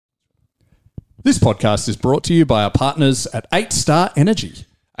This podcast is brought to you by our partners at 8 Star Energy.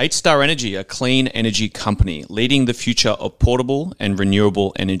 8 Star Energy, a clean energy company leading the future of portable and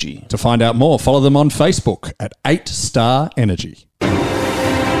renewable energy. To find out more, follow them on Facebook at 8 Star Energy. I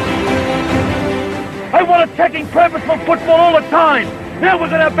want attacking, purposeful football all the time. Now we're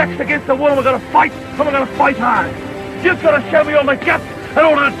going to have backs against the wall and we're going to fight, and we're going to fight hard. You've got to show me all the guts and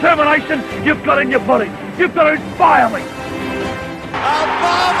all the determination you've got in your body. You've got to inspire me. A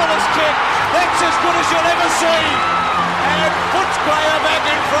marvellous kick. That's as good as you'll ever see. And puts player back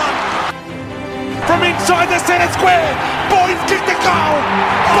in front. From inside the centre square. Boys kick the goal.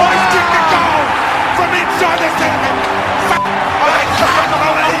 Boys kick the goal. From inside the centre. I can't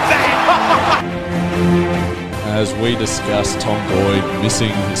believe that. As we discuss Tom Boyd missing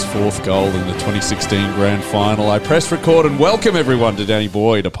his fourth goal in the 2016 Grand Final, I press record and welcome everyone to Danny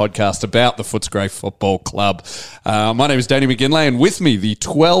Boyd, a podcast about the Footscray Football Club. My name is Danny McGinlay, and with me, the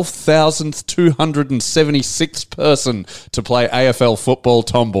 12,276th person to play AFL football,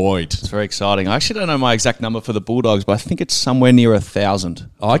 Tom Boyd. It's very exciting. I actually don't know my exact number for the Bulldogs, but I think it's somewhere near 1,000.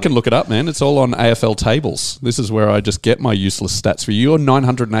 I can look it up, man. It's all on AFL tables. This is where I just get my useless stats for you. You're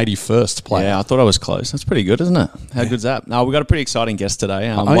 981st player. Yeah, I thought I was close. That's pretty good, isn't it? How good's that? No, we've got a pretty exciting guest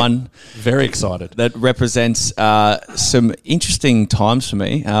today. One very excited that represents some interesting times for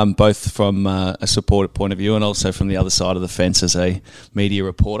me, both from a support point of view and also from the other side of the fence as a media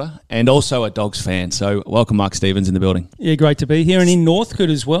reporter and also a Dogs fan. So welcome, Mark Stevens, in the building. Yeah, great to be here, and in Northcote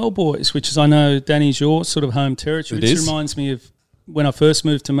as well, boys, which is, I know, Danny's your sort of home territory. It reminds me of when I first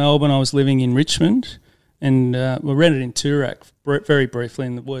moved to Melbourne. I was living in Richmond. And we rented in Toorak very briefly,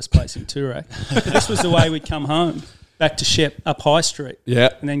 in the worst place in Toorak. This was the way we'd come home, back to Shep, up High Street. Yeah.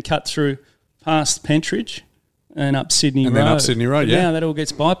 And then cut through past Pentridge and up Sydney Road. And then up Sydney Road, but now that all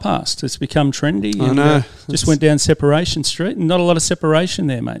gets bypassed. It's become trendy. I know. Just went down Separation Street, and not a lot of separation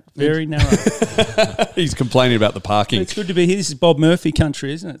there, mate. Very narrow. He's complaining about the parking. But it's good to be here. This is Bob Murphy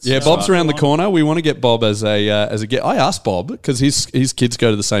country, isn't it? Yeah, So Bob's around the corner. We want to get Bob as a guest. I asked Bob, because his kids go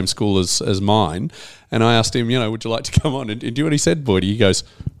to the same school as mine, and I asked him, would you like to come on? And do you know what he said, Boyd? He goes,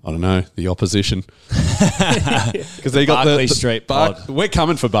 I don't know, the opposition. Because they got Barclay Street pod. We're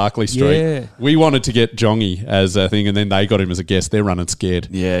coming for Barclay Street. Yeah. We wanted to get Jongy as a thing, and then they got him as a guest. They're running scared.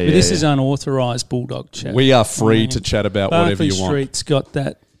 Yeah. But this is unauthorised Bulldog chat. We are free to chat about whatever you want. Barclay Street's got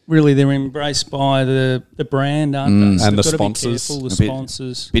that. Really, they're embraced by the brand, aren't they? So and the they've got to be sponsors. careful, the A bit-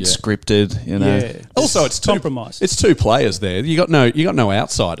 sponsors. Bit scripted, Yeah. Also, it's compromise. It's two players there. You got no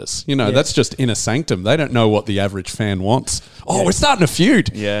outsiders. That's just inner sanctum. They don't know what the average fan wants. Oh, we're starting a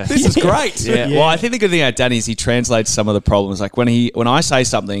feud. Yeah. This is great. Yeah. Well, I think the good thing about Danny is he translates some of the problems. Like when I say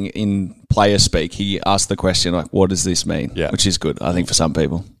something in player speak, he asks the question like, "What does this mean?" Yeah. Which is good, I think, for some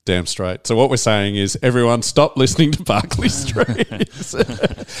people. Damn straight. So what we're saying is, everyone stop listening to Barclay Street.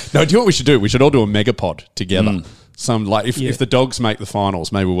 No, do you know what we should do? We should all do a megapod together. If the Dogs make the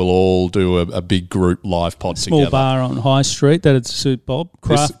finals, maybe we'll all do a big group live pod Small together. bar on High Street, that'd suit Bob.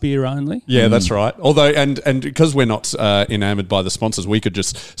 Craft beer only. Yeah, that's right. Although, and because we're not enamoured by the sponsors, we could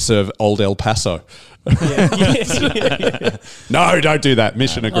just serve Old El Paso. No, don't do that.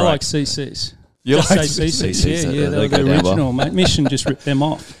 Mission are great. I like CCs. You Just like say CCs? Yeah, They they're go the down original, mate. Mission just ripped them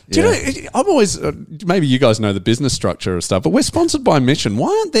off. Do you know, I'm always, maybe you guys know the business structure of stuff, but we're sponsored by Mission. Why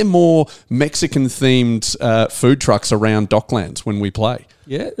aren't there more Mexican-themed food trucks around Docklands when we play?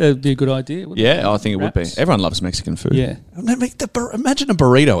 Yeah, that'd be a good idea. wouldn't it? Yeah, I think it would be. Wraps. Everyone loves Mexican food. Yeah. Imagine a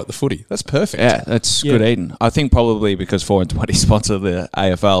burrito at the footy. That's perfect. Yeah, that's Yeah. good eating. I think probably because 4 and 20 sponsor the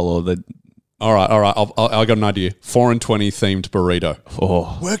AFL or the... All right. I got an idea. 4 and 20 themed burrito.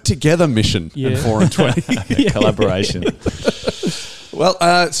 Oh, Work together, Mission. Yeah. And 4 and 20 collaboration.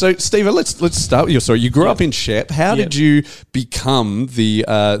 Well, so Steve, let's start with your story. You grew up in Shep. How did you become the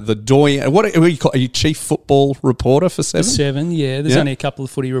doyen? What are you called? Are you chief football reporter for Seven? 7, yeah. There's only a couple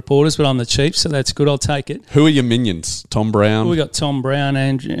of footy reporters, but I'm the chief, so that's good. I'll take it. Who are your minions? Tom Brown. We got Tom Brown,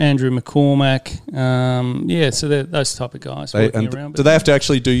 Andrew McCormack. So they're those type of guys working around. Do they have to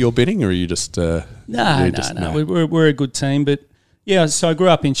actually do your bidding, or are you just? No. We're a good team, but. Yeah, so I grew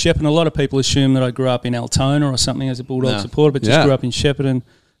up in Shepparton. A lot of people assume that I grew up in Altona or something as a Bulldog supporter, but just grew up in Shepparton.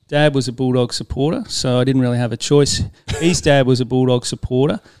 Dad was a Bulldog supporter, so I didn't really have a choice. His dad was a Bulldog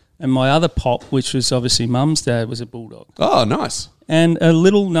supporter, and my other pop, which was obviously Mum's dad, was a Bulldog. Oh, nice. And a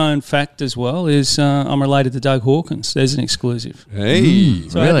little-known fact as well is I'm related to Doug Hawkins. There's an exclusive. Hey.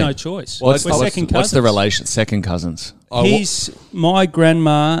 So I had no choice. Well, We're second cousins. What's the relation? Second cousins. He's my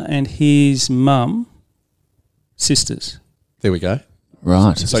grandma and his mum, sisters. There we go.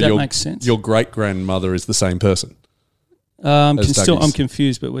 Right. Does that make sense? Your great-grandmother is the same person. I'm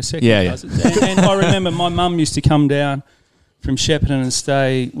confused, but we're second cousins. And I remember my mum used to come down from Shepparton and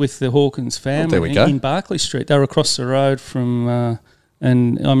stay with the Hawkins family in Barclay Street. They were across the road from,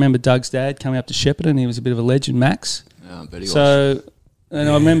 and I remember Doug's dad coming up to Shepparton. He was a bit of a legend, Max. I bet he was. And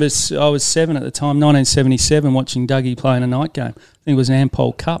I remember I was 7 at the time, 1977, watching Dougie play in a night game. I think it was an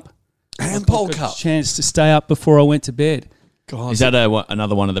Ampol Cup. Ampol Cup. Chance to stay up before I went to bed. God. Is that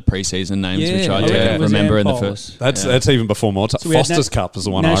another one of the preseason names which I don't remember in the first? That's even before more time. So Foster's Cup is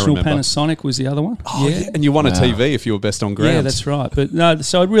the one I remember. National Panasonic was the other one. Oh, yeah. And you won a TV if you were best on grounds. Yeah, that's right. But no,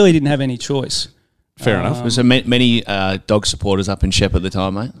 so I really didn't have any choice. Fair enough. Was there many dog supporters up in Shep at the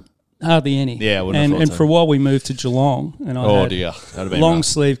time, mate? Hardly any. Yeah, I wouldn't have thought and so. for a while we moved to Geelong, and I had long rough.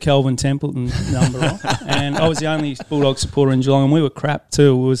 sleeve Kelvin Templeton number on, and I was the only Bulldog supporter in Geelong, and we were crap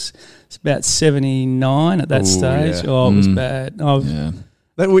too. It was about 79 at that stage. Yeah. Oh, it was bad.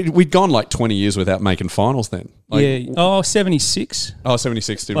 We'd gone like 20 years without making finals then. 76. Oh,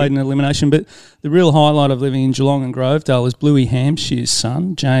 76 did Played an elimination, but the real highlight of living in Geelong and Grovedale is Bluey Hampshire's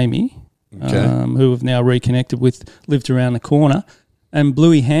son, Jamie, who have now reconnected with, lived around the corner. And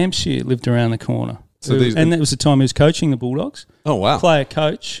Bluey Hampshire lived around the corner. And that was the time he was coaching the Bulldogs. Oh, wow. Player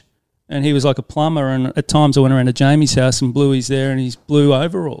coach. And he was like a plumber. And at times I went around to Jamie's house and Bluey's there in his blue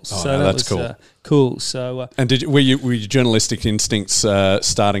overalls. Oh, so that's cool. Cool. So, and were your journalistic instincts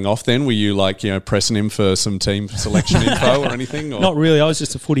starting off then? Were you like, pressing him for some team selection info or anything? Or? Not really. I was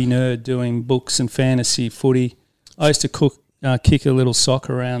just a footy nerd doing books and fantasy footy. I used to kick a little sock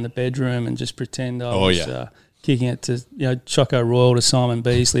around the bedroom and just pretend I was... kicking it to Choco Royal to Simon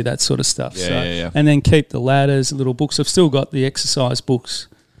Beasley, that sort of stuff. And then keep the ladders, little books. I've still got the exercise books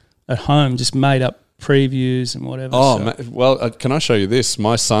at home, just made up previews and whatever. Oh, can I show you this?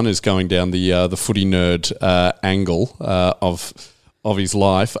 My son is going down the footy nerd angle of his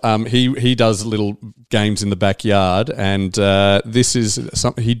life. He does little games in the backyard, and this is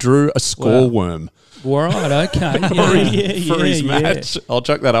something he drew a score worm. Right, okay. For his match. I'll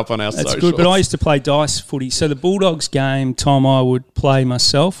chuck that up on our socials. That's good, but I used to play dice footy. So the Bulldogs game, Tom, I would play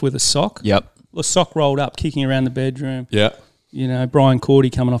myself with a sock. Yep. A sock rolled up, kicking around the bedroom. Yeah. Brian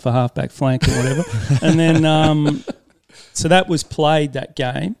Cordy coming off a halfback flank or whatever. And then, so that was played, that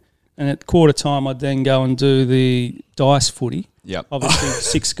game. And at quarter time, I'd then go and do the dice footy. Yep. Obviously,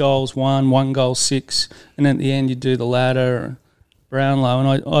 6 goals, 1 goal, 6. And then at the end, you do the ladder, Brownlow.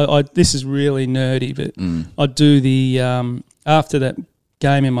 And I this is really nerdy, but I'd do the, after that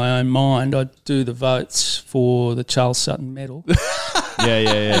game in my own mind, I'd do the votes for the Charles Sutton medal.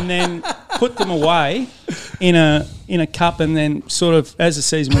 Yeah. And then put them away in a cup, and then sort of as the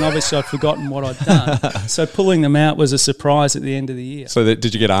season went, obviously I'd forgotten what I'd done. So pulling them out was a surprise at the end of the year. So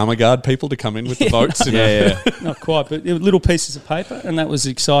did you get armour guard people to come in with the votes? Not quite, but it were little pieces of paper, and that was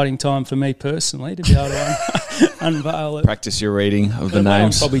an exciting time for me personally to be able to unveil it. Practice your reading of the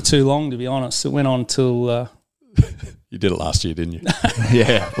names. Probably too long, to be honest. It went on till... You did it last year, didn't you?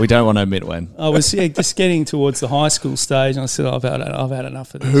 Yeah, we don't want to admit when. I was just getting towards the high school stage, and I said, I've had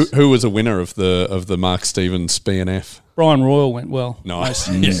enough of this. Who was a winner of the Mark Stevens BNF? Brian Royal went well. Nice.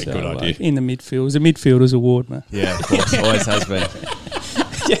 So, good idea. In the midfield. It was a midfielder's award, man. Yeah, of course. Always has been.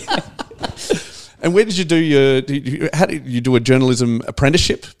 And where did you do how did you do a journalism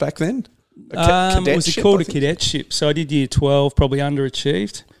apprenticeship back then? It was called a cadetship. So I did year 12, probably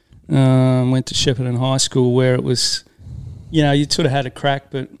underachieved. Went to Shepparton High School where it was... you sort of had a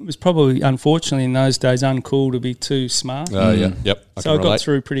crack, but it was probably, unfortunately, in those days, uncool to be too smart. Yep. So I got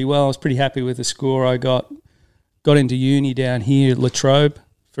through pretty well. I was pretty happy with the score I got. Got into uni down here at La Trobe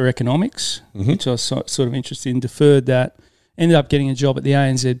for economics, which I was sort of interested in. Deferred that. Ended up getting a job at the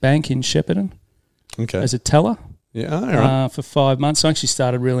ANZ Bank in Shepparton as a teller. Yeah, all right. For 5 months. I actually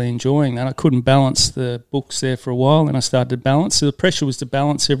started really enjoying that. I couldn't balance the books there for a while, and I started to balance. So the pressure was to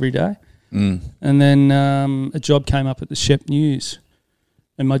balance every day. And then a job came up at the Shep News,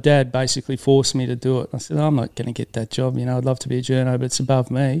 and my dad basically forced me to do it. I said, I'm not going to get that job. I'd love to be a journo, but it's above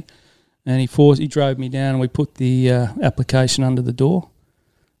me. And he drove me down, and we put the application under the door.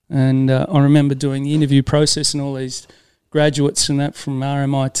 And I remember doing the interview process, and all these graduates and that from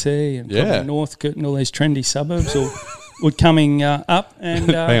RMIT and probably Northcote and all these trendy suburbs were coming up.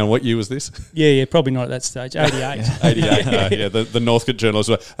 And hang on, what year was this? Yeah, probably not at that stage. 88. 88. The Northcote journalists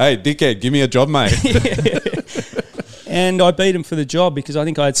were, hey, dickhead, give me a job, mate. And I beat him for the job because I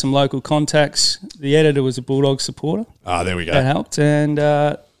think I had some local contacts. The editor was a Bulldog supporter. Ah, there we go. That helped, and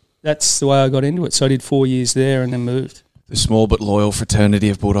that's the way I got into it. So I did 4 years there and then moved. The small but loyal fraternity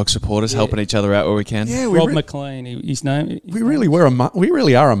of Bulldog supporters helping each other out where we can. Yeah, Rob McLean, his name. We really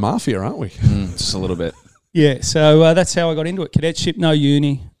are a mafia, aren't we? Just a little bit. Yeah, so that's how I got into it. Cadetship, no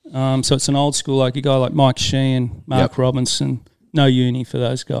uni. So it's an old school, like a guy like Mike Sheehan, Mark Robinson, no uni for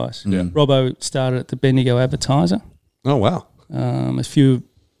those guys. Yeah. Robbo started at the Bendigo Advertiser. Oh, wow. A few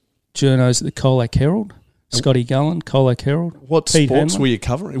journos at the Colac Herald. Scotty Gullen, Colac Herald. What Pete sports Hanlon. were you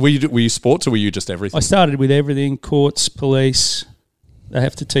covering? Were you sports or were you just everything? I started with everything, courts, police. They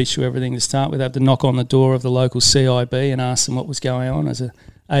have to teach you everything to start with. They have to knock on the door of the local CIB and ask them what was going on as a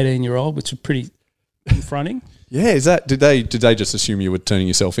 18-year-old, which was pretty confronting. Yeah, is that did they just assume you were turning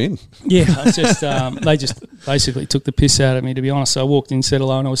yourself in? Yeah, I just they just basically took the piss out of me, to be honest. So I walked in, said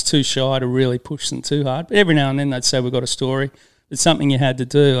hello, and I was too shy to really push them too hard. But every now and then they'd say, we've got a story. It's something you had to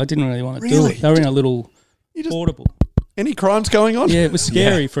do. I didn't really want to do it. They were in a little portable. Any crimes going on? Yeah, it was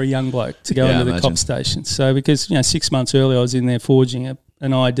scary for a young bloke to go into the cop station. So because 6 months earlier I was in there forging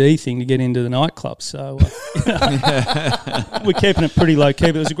an ID thing to get into the nightclub. So we're keeping it pretty low key.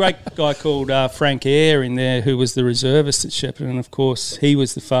 But there was a great guy called Frank Eyre in there who was the reservist at Shepparton, and of course he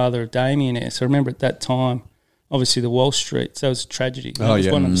was the father of Damien Eyre. So I remember at that time, obviously the Wall Street. So it was a tragedy. That was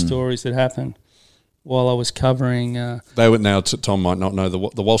one of the stories that happened while I was covering. They were now. Tom might not know the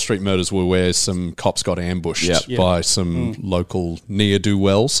Wall Street murders were where some cops got ambushed by some local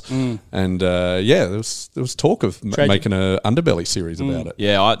ne'er-do-wells, and there was talk of making an Underbelly series about it.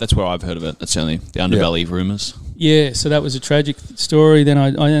 Yeah, that's where I've heard of it. That's only the Underbelly rumours. Yeah, so that was a tragic story. Then I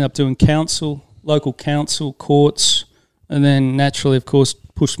ended up doing local council, courts, and then naturally, of course,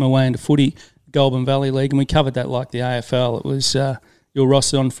 pushed my way into footy, Goulburn Valley League, and we covered that like the AFL. It was you're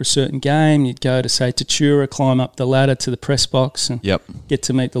rostered on for a certain game. You'd go to, say, Tatura, climb up the ladder to the press box and get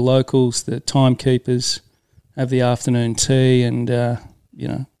to meet the locals, the timekeepers, have the afternoon tea, and,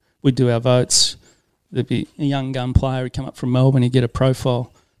 we'd do our votes. There'd be a young gun player who'd come up from Melbourne. He'd get a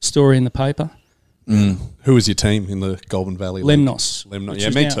profile story in the paper. Who was your team in the Goulburn Valley League? Lemnos. Yeah,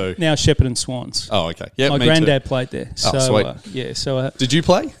 me too. Now Shepparton Swans. Oh, okay. Yeah, my granddad played there. So, sweet. Did you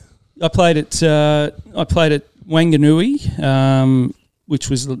play? I played at Wanganui, which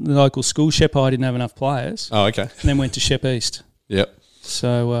was the local school. Shep High didn't have enough players. Oh, okay. And then went to Shep East. Yep.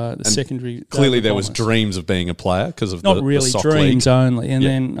 So the secondary. Clearly, there was dreams of being a player because of not really the dreams only. And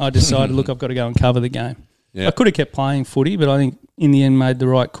then I decided, look, I've got to go and cover the game. Yep. I could have kept playing footy, but I think in the end made the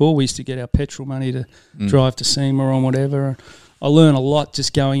right call. We used to get our petrol money to drive to SEMA or whatever. I learned a lot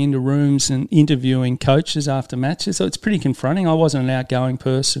just going into rooms and interviewing coaches after matches. So it's pretty confronting. I wasn't an outgoing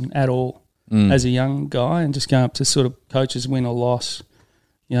person at all as a young guy, and just going up to sort of coaches, win or loss.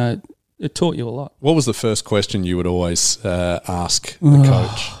 It taught you a lot. What was the first question you would always ask the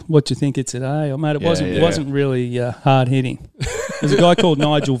coach? What do you think of today? Oh, mate, it wasn't really hard hitting. There's a guy called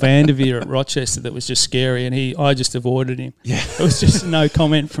Nigel Vanderveer at Rochester that was just scary, and I just avoided him. Yeah, it was just no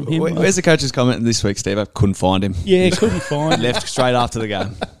comment from him. Where's the coach's comment this week, Steve? I couldn't find him. Yeah, couldn't find him. Left straight after the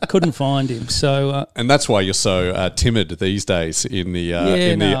game. Couldn't find him. So, and that's why you're so timid these days in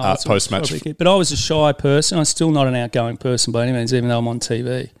the post-match. But I was a shy person. I'm still not an outgoing person by any means, even though I'm on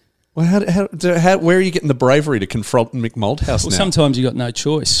TV. Well, where are you getting the bravery to confront Mick Malthouse now? Sometimes you got no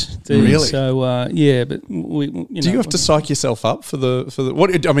choice. Really? So but do you have to psych yourself up for the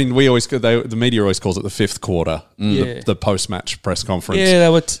what? I mean, the media always calls it the fifth quarter, the post-match press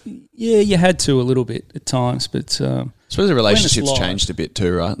conference. Yeah, you had to a little bit at times, but. I suppose the relationship's changed a bit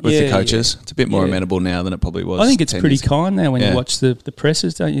too, right? With the coaches. It's a bit more amenable now than it probably was. I think it's pretty kind now when you watch the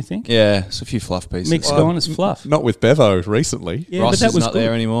presses, don't you think? Yeah, it's a few fluff pieces. Mick's gone as fluff. Not with Bevo recently. Yeah, Ross but that is was not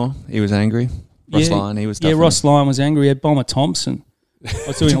there anymore. He was angry. Ross Lyon, he was definitely... Yeah, Ross Lyon was angry. He had Bomber Thompson. I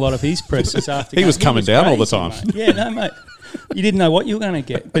was doing a lot of his presses after he was coming down all the time. Mate. Yeah, no, mate. You didn't know what you were going to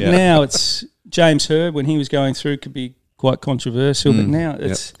get. But now it's James Hird, when he was going through, could be quite controversial. But now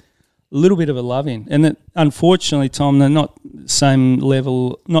it's... a little bit of a love-in. And that, unfortunately, Tom, they're not the same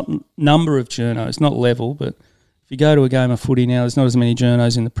level, not number of journos, not level, but if you go to a game of footy now, there's not as many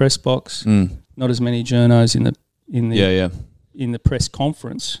journos in the press box, not as many journos in the press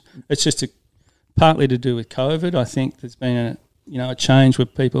conference. It's just partly to do with COVID. I think there's been a change where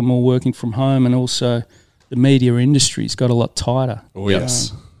people are more working from home, and also the media industry's got a lot tighter. Oh,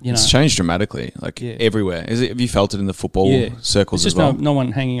 yes. It's changed dramatically, everywhere. Have you felt it in the football circles as well? No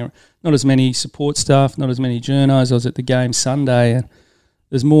one hanging around. Not as many support staff, not as many journos. I was at the game Sunday, and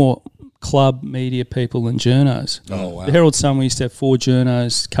there's more club media people than journos. Oh, wow. The Herald Sun, we used to have 4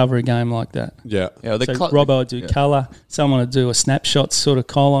 journos cover a game like that. Yeah. So Robbo would do colour, someone would do a snapshot sort of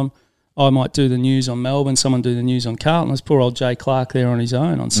column. I might do the news on Melbourne, someone do the news on Carlton. There's poor old Jay Clark there on his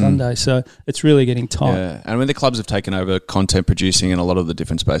own on Sunday. So it's really getting tight. Yeah, and when the clubs have taken over content producing in a lot of the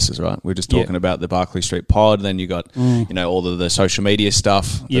different spaces, right? We're just talking about the Barclay Street pod, then you got all of the social media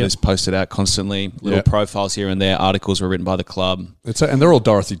stuff that is posted out constantly, little profiles here and there, articles were written by the club. And they're all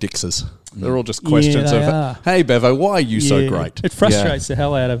Dorothy Dixes. They're all just questions of, hey, Bevo, why are you so great? It frustrates the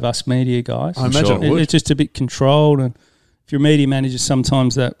hell out of us media guys. I imagine it would. It's just a bit controlled, and if you're a media manager,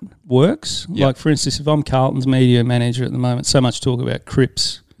 sometimes that works. Yep. Like, for instance, if I'm Carlton's media manager at the moment, so much talk about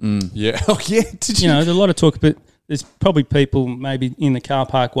Cripps. Yeah. Oh, yeah. Did You know, there's a lot of talk, but there's probably people maybe in the car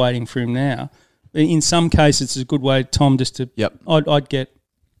park waiting for him now. In some cases, it's a good way, Tom, just to... Yep. I'd get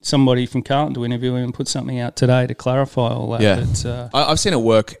somebody from Carlton to interview him and put something out today to clarify all that. Yeah. But, I've seen it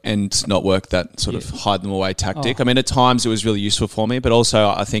work and not work, that sort of hide them away tactic. I mean, at times it was really useful for me, but also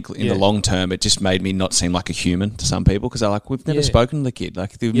I think in the long term, it just made me not seem like a human to some people because they're like, we've never spoken to the kid.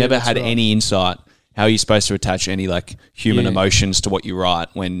 Like, they've never had any insight. How are you supposed to attach any like human emotions to what you write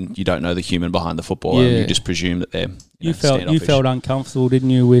when you don't know the human behind the football and you just presume that they're you felt uncomfortable,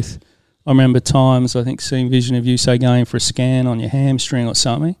 didn't you? With I remember times I think seeing vision of you say going for a scan on your hamstring or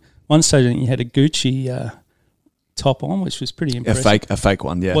something. One stage I think you had a Gucci top on, which was pretty impressive. A fake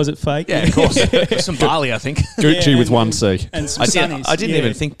one, yeah. Was it fake? Yeah, of course. Some barley, I think. Gucci with one C. And some sunnies. I didn't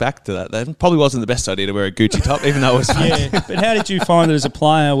even think back to that. That probably wasn't the best idea to wear a Gucci top, even though it was fake. Yeah, but how did you find it as a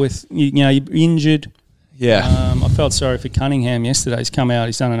player with, you're injured? Yeah. I felt sorry for Cunningham yesterday. He's come out,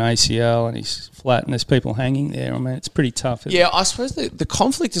 he's done an ACL and he's flat and there's people hanging there. I mean, it's pretty tough. Yeah, I suppose the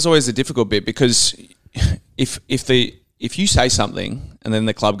conflict is always the difficult bit because if you say something and then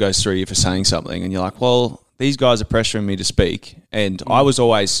the club goes through you for saying something and you're like, well, these guys are pressuring me to speak, and I was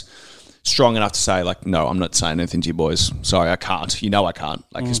always strong enough to say, like, no, I'm not saying anything to you boys. Sorry, I can't. You know I can't.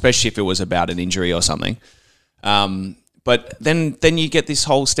 Like, especially if it was about an injury or something. But then you get this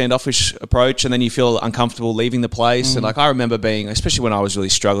whole standoffish approach, and then you feel uncomfortable leaving the place. And like, I remember being, especially when I was really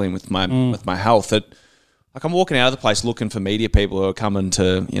struggling with my health, that like I'm walking out of the place looking for media people who are coming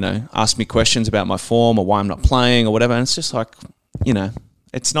to, ask me questions about my form or why I'm not playing or whatever. And it's just like,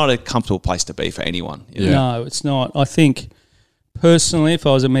 it's not a comfortable place to be for anyone. No, it's not. I think personally, if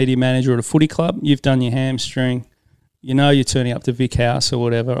I was a media manager at a footy club, you've done your hamstring, you're turning up to Vic House or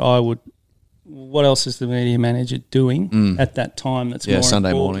whatever, I would. What else is the media manager doing at that time? That's more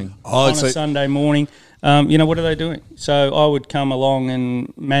Sunday important? morning. On a Sunday morning, what are they doing? So I would come along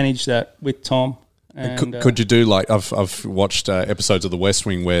and manage that with Tom. And, could you do like I've watched episodes of The West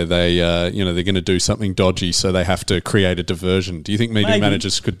Wing where they they're going to do something dodgy, so they have to create a diversion. Do you think media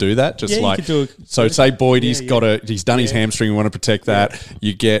managers could do that? Just like, you could do so say Boyd, he's done his hamstring, we want to protect that.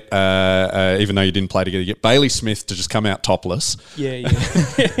 You get even though you didn't play together, you get Bailey Smith to just come out topless.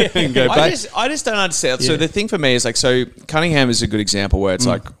 And go back. I just don't understand. So the thing for me is like, so Cunningham is a good example where it's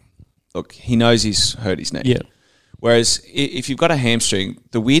like, look, he knows he's hurt his neck. Yeah. Whereas if you've got a hamstring,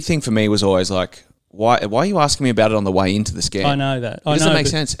 the weird thing for me was always like, why are you asking me about it on the way into the scan? I know that. It doesn't make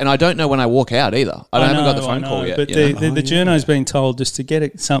sense. And I don't know when I walk out either. I haven't got the phone call yet. But the journo's been told just to get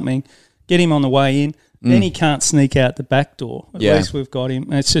him on the way in. Then he can't sneak out the back door. At least we've got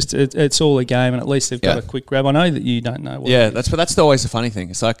him. It's just it's all a game, and at least they've got a quick grab. I know that you don't know. That's always the funny thing.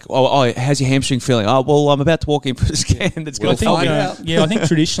 It's like, how's your hamstring feeling? Oh, well, I'm about to walk in for a scan. That's going to find out. Yeah, I think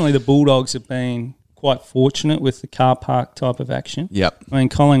traditionally the Bulldogs have been quite fortunate with the car park type of action. Yep. I mean,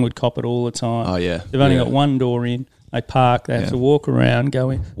 Collingwood cop it all the time. Oh, yeah. They've only got one door in. They park. They have to walk around, go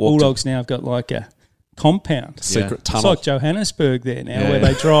in. Bulldogs now have got like a compound. Secret tunnel. It's like Johannesburg there now where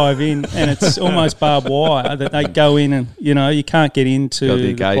they drive in and it's almost barbed wire that they go in and, you can't get into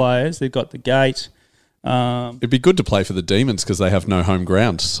the players. They've got the gate. It'd be good to play for the Demons because they have no home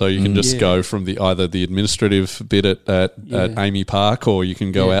ground, so you can just go from either the administrative bit at Amy Park, or you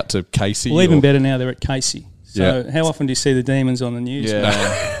can go out to Casey. Well, even better now, they're at Casey. So how often do you see the Demons on the news?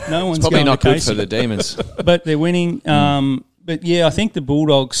 Yeah. No one's it's probably going not to good Casey. for the Demons, but they're winning. But I think the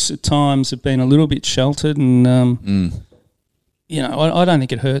Bulldogs at times have been a little bit sheltered, and I don't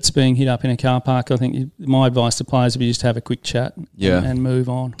think it hurts being hit up in a car park. I think my advice to players would be just to have a quick chat and move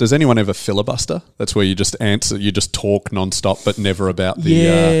on. Does anyone ever filibuster? That's where you just answer, you just talk nonstop, but never about the...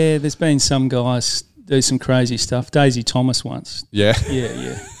 Yeah, there's been some guys do some crazy stuff. Daisy Thomas once. Yeah.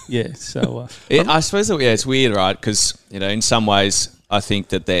 Yeah. So I suppose that, it's weird, right? Because, in some ways, I think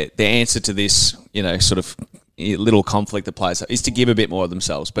that the answer to this, sort of little conflict that players have is to give a bit more of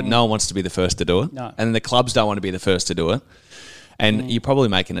themselves, but no one wants to be the first to do it. No. And the clubs don't want to be the first to do it. And you're probably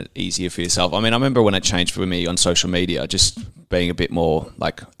making it easier for yourself. I mean, I remember when it changed for me on social media, just being a bit more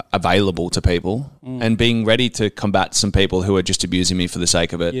like available to people and being ready to combat some people who are just abusing me for the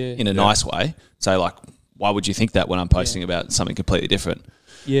sake of it in a nice way. So like, why would you think that when I'm posting about something completely different?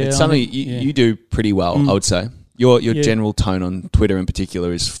 Yeah, it's something you do pretty well, I would say. Your general tone on Twitter in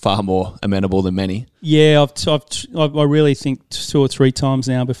particular is far more amenable than many. Yeah, I really think 2 or 3 times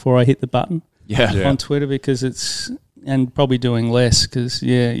now before I hit the button on Twitter, because it's... And probably doing less because,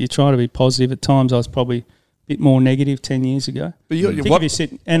 you try to be positive. At times I was probably a bit more negative 10 years ago. But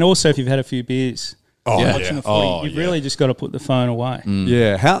and also if you've had a few beers, watching the footy. You've really just got to put the phone away.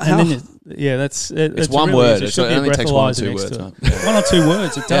 Yeah. That's it's one really word. It only takes 1 or 2 words. One or two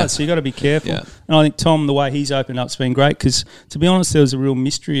words, it does. So you got to be careful. Yeah. And I think Tom, the way he's opened up, has been great because, to be honest, there was a real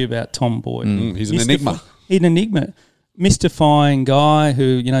mystery about Tom Boyd. He's an enigma. He's an enigma. Mystifying guy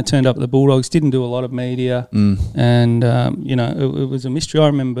who, turned up at the Bulldogs, didn't do a lot of media, and, it was a mystery. I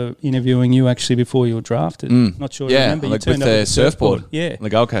remember interviewing you actually before you were drafted. Not sure you remember. You turned up with the surfboard on the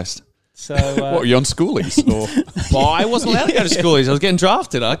Gold Coast. So, what, were you on schoolies? Well, I wasn't allowed to go to schoolies. I was getting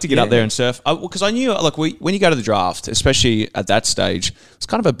drafted. I like to get up there and surf. Because I knew, when you go to the draft, especially at that stage, it's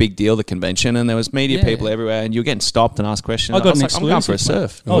kind of a big deal, the convention, and there was media people everywhere, and you were getting stopped and asked questions. I got an I'm going for a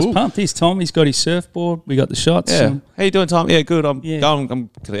surf. I was pumped. Here's Tom. He's got his surfboard. We got the shots. Yeah. How you doing, Tom? Yeah, good. I'm going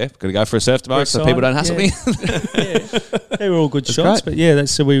to go for a surf tomorrow so people don't hassle me. They were all good shots. Great.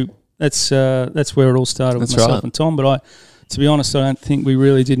 But, that's where it all started with myself and Tom. But to be honest, I don't think we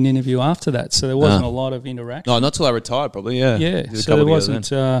really did an interview after that, so there wasn't a lot of interaction. No, not till I retired, probably. Yeah, so there wasn't.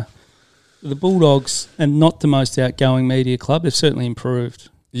 The Bulldogs, and not the most outgoing media club, they've certainly improved.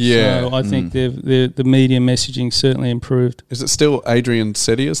 Yeah, so I think the media messaging certainly improved. Is it still Adrian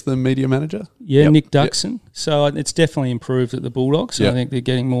Setti as the media manager? Yeah, Nick Duxon. Yep. So it's definitely improved at the Bulldogs. I think they're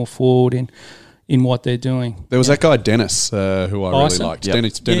getting more forward in what they're doing. There was that guy Dennis, who I really liked.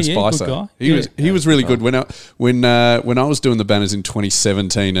 Dennis Bicer. Good guy. He was really good. When I was doing the banners in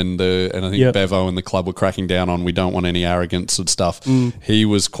 2017, and I think Bevo and the club were cracking down on we don't want any arrogance and stuff. He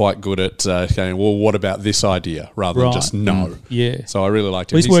was quite good at saying, well, what about this idea, rather than just no. Yeah. So I really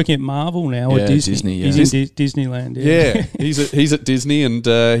liked him. He's working at Marvel now, or Disney. He's in Disneyland. Yeah, he's at Disney, and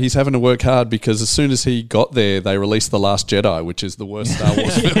he's having to work hard because as soon as he got there, they released The Last Jedi, which is the worst Star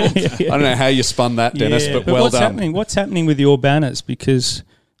Wars film. I don't know how you spun that, Dennis, but well done. What's happening with your banners? Because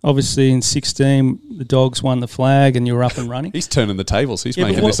obviously in 16 the Dogs won the flag and you're up and running. He's turning the tables. He's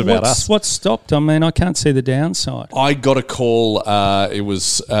making this about us. What's stopped? I mean, I can't see the downside. I got a call. It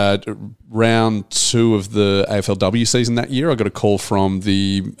was round 2 of the AFLW season that year. I got a call from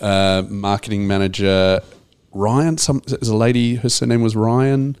the marketing manager, Ryan. There's a lady. Her surname was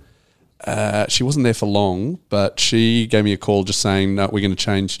Ryan. She wasn't there for long, but she gave me a call just saying, no, we're going to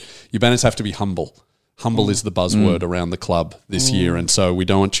change. Your banners have to be humble. Humble is the buzzword around the club this year, and so we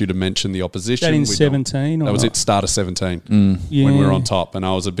don't want you to mention the opposition. That in 17? That was it, start of 17, when we were on top. And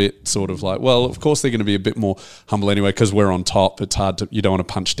I was a bit sort of like, well, of course they're going to be a bit more humble anyway because we're on top. It's hard to, you don't want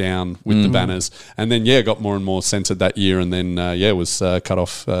to punch down with the banners. And then, it got more and more censored that year, and then, it was cut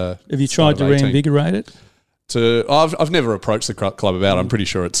off. Have you tried to reinvigorate it? I've never approached the club about it. I'm pretty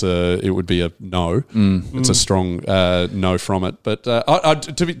sure it would be a no. It's a strong no from it. But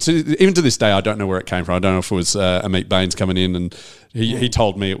even to this day, I don't know where it came from. I don't know if it was Amit Baines coming in and he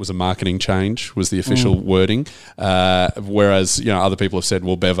told me it was a marketing change was the official wording. Whereas other people have said,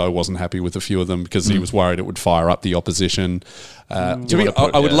 well, Bevo wasn't happy with a few of them because he was worried it would fire up the opposition. I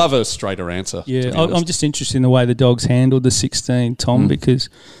would love a straighter answer. Yeah, I'm just interested in the way the Dogs handled the 16, Tom, because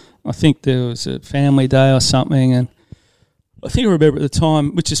I think there was a family day or something, and I think I remember at the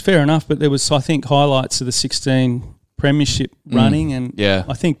time, which is fair enough, but there was, I think, highlights of the 16 premiership running, and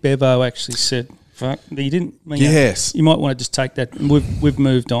I think Bevo actually said, fuck, he didn't. Yes. You might want to just take that. We've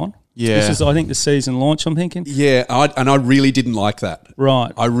moved on. Yeah. This is, I think, the season launch, I'm thinking. Yeah, I really didn't like that.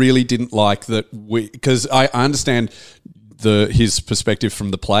 Right. I really didn't like that because I understand his perspective from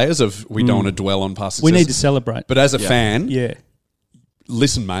the players of we don't want to dwell on past success. We need to celebrate. But as a fan... Yeah.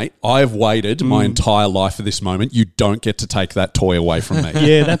 Listen, mate, I have waited my entire life for this moment. You don't get to take that toy away from me.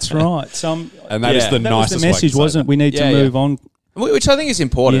 Yeah, that's right. And that is the nicest was the message, wasn't it? We need to move on. Which I think is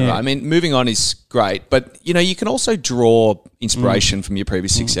important, right? I mean, moving on is great, but, you can also draw inspiration from your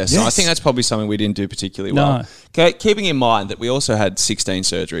previous success. Yes. And I think that's probably something we didn't do particularly well. No. Okay, keeping in mind that we also had 16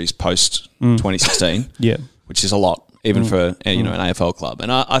 surgeries post-2016, which is a lot, even for an AFL club.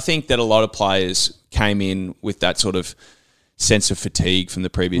 And I think that a lot of players came in with that sort of sense of fatigue from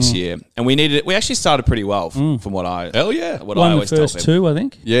the previous year, and we actually started pretty well from what I won I always the first two, I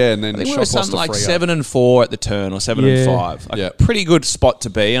think. Yeah, and then we were something like 7-4 at the turn, or 7-5. A pretty good spot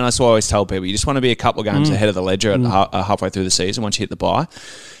to be. And I always tell people you just want to be a couple of games ahead of the ledger at halfway through the season once you hit the bye.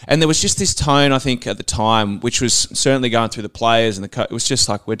 And there was just this tone, I think, at the time, which was certainly going through the players and it was just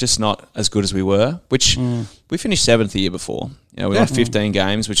like we're just not as good as we were. Which we finished 7th the year before. We won 15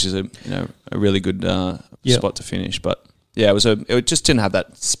 games, which is a really good spot to finish, but. Yeah, it just didn't have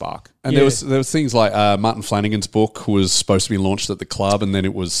that spark. And there was things like Martin Flanagan's book was supposed to be launched at the club, and then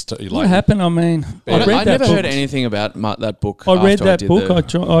it was what happened? I mean, I never heard anything about that book. I read that book.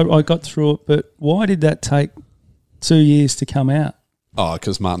 I got through it, but why did that take 2 years to come out? Oh,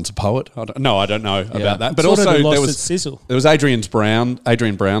 because Martin's a poet. I don't know about that. But Sort of also lost there was its sizzle. There was Adrian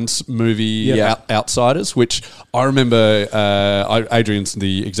Brown's movie Outsiders, which I remember. Adrian's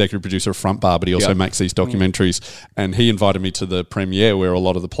the executive producer of Front Bar, but he also makes these documentaries. And he invited me to the premiere where a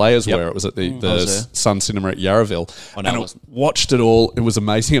lot of the players were. It was at the Sun Cinema at Yarraville, and I watched it all. It was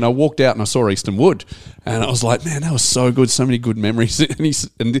amazing. And I walked out and I saw Easton Wood, and I was like, man, that was so good. So many good memories.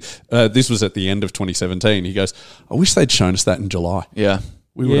 And this was at the end of 2017. He goes, I wish they'd shown us that in July. Yeah.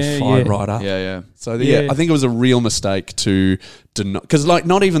 We would have fired right up. Yeah. So, I think it was a real mistake to deny, because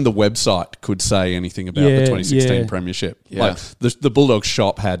not even the website could say anything about the 2016 Premiership. Yeah. Like the Bulldogs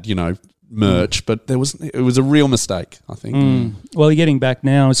shop had, merch, but it was a real mistake, I think. Well, getting back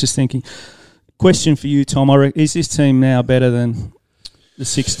now, I was just thinking, question for you, Tom. Is this team now better than the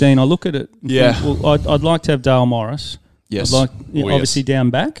 16? I look at it. Think, I'd like to have Dale Morris. Yes. Obviously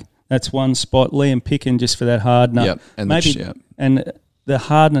down back. That's one spot. Liam Picken just for that hard nut. Yep. And maybe and the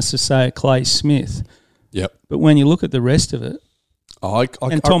hardness to say at Clay Smith. Yep. But when you look at the rest of it,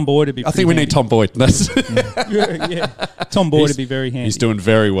 Tom Boyd would be. I think we need Tom Boyd. That's Tom Boyd would be very handy. He's doing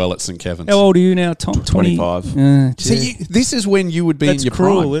very well at St Kevin's. How old are you now, Tom? 25. See, this is when you would be in your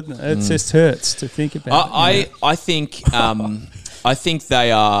cruel, prime. isn't it? It just hurts to think about. I think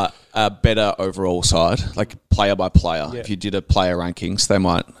they are a better overall side, like player by player. Yeah. If you did a player rankings, they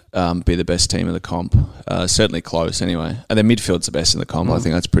might be the best team in the comp. Certainly close, anyway. And their midfield's the best in the comp. I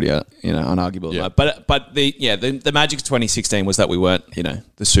think that's pretty, unarguable. Yeah. But the Magic 2016 was that we weren't, the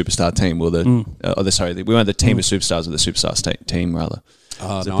superstar team. We weren't the team of superstars, or the superstars team rather.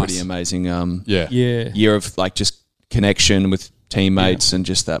 Oh, it's nice. a pretty amazing year of like just connection with teammates and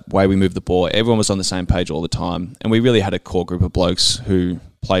just that way we moved the ball. Everyone was on the same page all the time, and we really had a core group of blokes who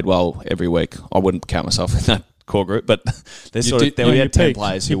played well every week. I wouldn't count myself in that core group, but we had 10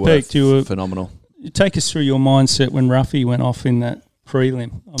 players who were phenomenal. Take us through your mindset when Ruffy went off in that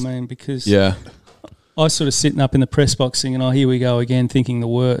prelim. I mean, because I was sort of sitting up in the press box thinking, here we go again, thinking the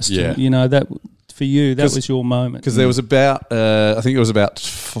worst. Yeah. That for you, that was your moment. Because there was about, I think it was about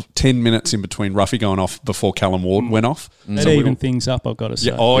 10 minutes in between Ruffy going off before Callum Ward went off. That evened things up, I've got to say.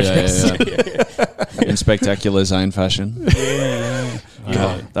 Yeah. Oh, yes. In spectacular Zane fashion.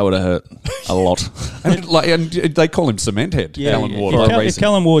 That would have hurt a lot. and they call him Cement Head, Callum Ward. If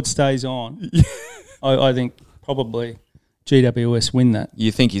Callum Ward stays on, I think probably GWS win that.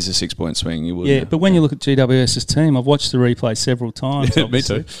 You think he's a 6-point swing, you would. Yeah, but when you look at GWS's team, I've watched the replay several times. Me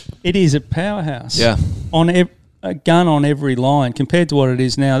too. It is a powerhouse. Yeah. A gun on every line compared to what it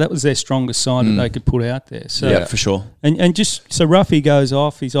is now. That was their strongest side that they could put out there. So, yeah, for sure. And just so Ruffy goes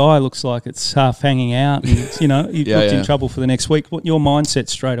off, his eye looks like it's half hanging out, and you've looked in trouble for the next week. What your mindset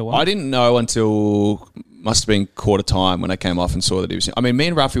straight away? I didn't know until must have been quarter time when I came off and saw that he was. I mean, me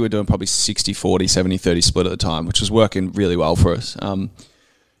and Ruffy were doing probably 60-40, 70-30 split at the time, which was working really well for us.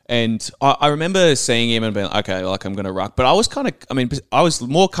 And I remember seeing him and being like, okay, like I'm going to ruck. But I was I was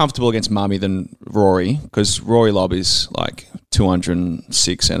more comfortable against Mummy than Rory, because Rory Lobb is like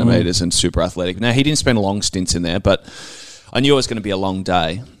 206 centimetres and super athletic. Now, he didn't spend long stints in there, but I knew it was going to be a long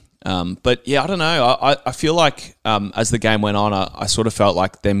day. But yeah, I don't know. I feel like as the game went on, I sort of felt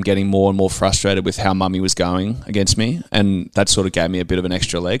like them getting more and more frustrated with how Mummy was going against me, and that sort of gave me a bit of an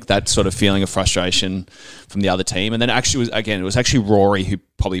extra leg. That sort of feeling of frustration from the other team, and then it was actually Rory who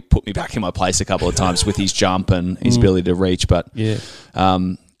probably put me back in my place a couple of times with his jump and his ability to reach. But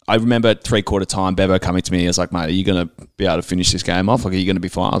I remember at 3/4 time, Bevo coming to me. He was like, "Mate, are you going to be able to finish this game off? Like, are you going to be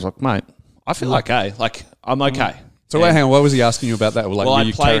fine?" I was like, "Mate, I feel okay. Like, I'm okay." So hang on, what was he asking you about that? Like, were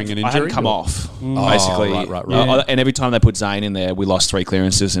you carrying an injury? I hadn't come off, basically. Right. And every time they put Zane in there, we lost 3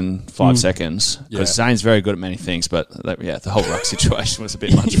 clearances in 5 seconds. Because Zane's very good at many things, but the whole ruck situation was a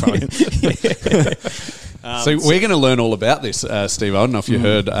bit much for him. So we're going to learn all about this, Steve. I don't know if you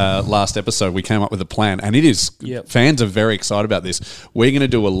heard last episode, we came up with a plan, and it is, fans are very excited about this. We're going to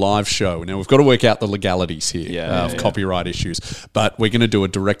do a live show. Now, we've got to work out the legalities here of copyright issues, but we're going to do a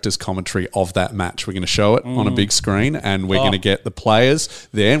director's commentary of that match. We're going to show it on a big screen, and we're going to get the players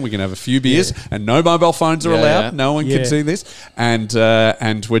there, and we're going to have a few beers, and no mobile phones are allowed. Yeah. No one can see this. And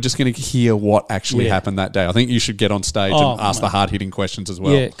we're just going to hear what actually happened that day. I think you should get on stage and ask the hard-hitting questions as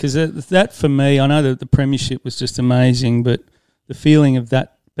well. Yeah, because that for me, I know that the Premiership was just amazing, but the feeling of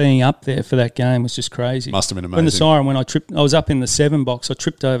that being up there for that game was just crazy. Must have been amazing. When the siren, when I was up in the 7 box, I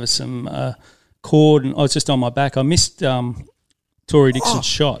tripped over some cord and I was just on my back. I missed Tory Dixon's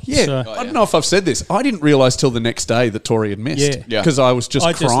shot. Yeah, so, I don't know if I've said this. I didn't realise till the next day that Tory had missed because I was just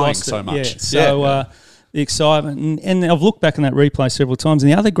crying so much. Yeah. So the excitement, and I've looked back on that replay several times,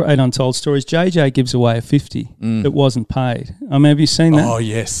 and the other great untold story is JJ gives away a 50 that wasn't paid. I mean, have you seen that? Oh,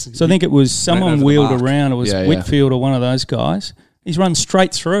 yes. So I think it was someone wheeled around. It was Whitfield or one of those guys. He's run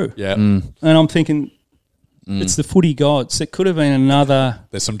straight through. Yeah. And I'm thinking, it's the footy gods. It could have been another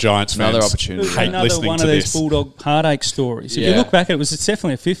There's some Giants fans. Another opportunity. Hate another listening one to of these this. Bulldog heartache stories. If Yeah. you look back at it, it's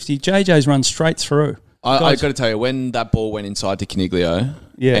definitely a 50. JJ's run straight through. I Guys- got to tell you, when that ball went inside to Caniglio,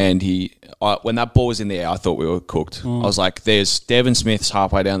 Yeah. and when that ball was in the air, I thought we were cooked. I was like, "There's Devon Smith's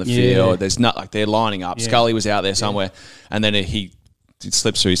halfway down the field. There's not like they're lining up. Yeah. Scully was out there somewhere, and then he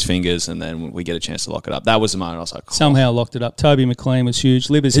slips through his fingers, and then we get a chance to lock it up. That was the moment I was like, oh. Somehow locked it up. Toby McLean was huge.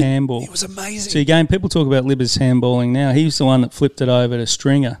 Libba's handball. It was amazing. So again, people talk about Libba's handballing now. He's the one that flipped it over to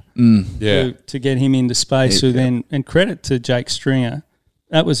Stringer to get him into space. And credit to Jake Stringer.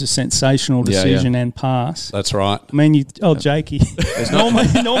 That was a sensational decision and pass. That's right. I mean, Jakey.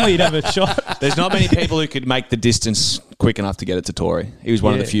 normally you'd have a shot. There's not many people who could make the distance quick enough to get it to Tory. He was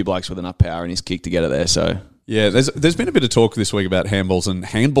one of the few blokes with enough power in his kick to get it there. So Yeah, there's been a bit of talk this week about handballs and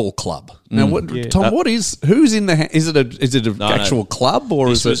handball club. Now, Tom, who's in the? Is it an actual club or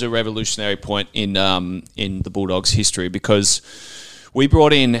this is it? was a revolutionary point in the Bulldogs' history because we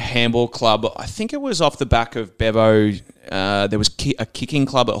brought in handball club. I think it was off the back of Bevo. There was a kicking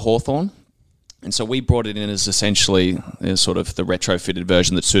club at Hawthorn. And so we brought it in as essentially sort of the retrofitted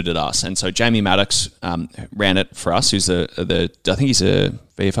version that suited us. And so Jamie Maddox ran it for us, who's I think he's a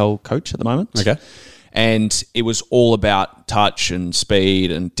VFL coach at the moment. Okay. And it was all about touch and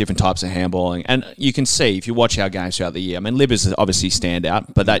speed and different types of handballing. And you can see, if you watch our games throughout the year, I mean, Libba's obviously stand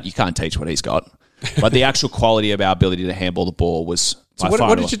out, but that you can't teach what he's got. But the actual quality of our ability to handball the ball was... So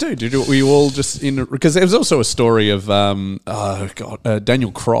what did you do? Were you all just in? Because there was also a story of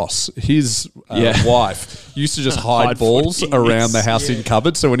Daniel Cross. His wife used to just hide balls around the house in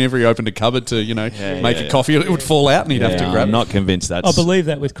cupboards. So whenever he opened a cupboard to make a coffee, it would fall out and he'd have to grab. I'm not convinced that's... I believe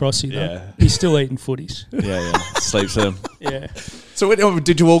that with Crossy though. Yeah. He's still eating footies. Sleeps with him. Yeah. So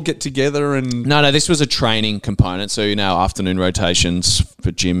did you all get together and? No, this was a training component. So, afternoon rotations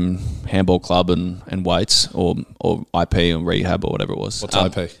for gym, handball club and weights or IP and rehab or whatever it was. What's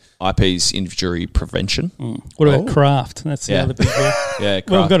IP? IP's injury prevention. What about craft? That's the other big one. Yeah, craft.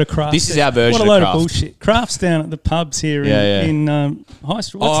 Well, we've got a craft. This is our version of craft. What a load of of bullshit. Craft's down at the pubs here in High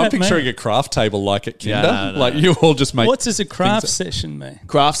Street. What's I'm that picturing mean? a craft table like at Kinder. No. Like you all just make. What's a craft session mean?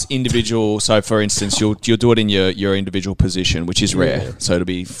 Craft's individual. So, for instance, you'll do it in your individual position, which is rare. So it'll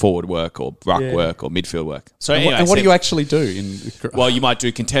be forward work or ruck work or midfield work. So, and what do you actually do? Well, you might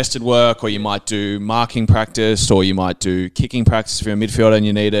do contested work, or you might do marking practice, or you might do kicking practice if you're a midfielder and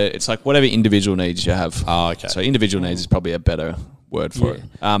you need it. It's like whatever individual needs you have. Oh, okay. So individual needs is probably a better word for it.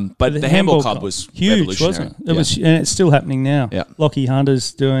 But the handball club was huge, wasn't it? It was, and it's still happening now. Yeah. Lockie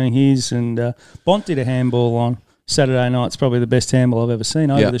Hunter's doing his, and Bont did a handball on Saturday night. It's probably the best handball I've ever seen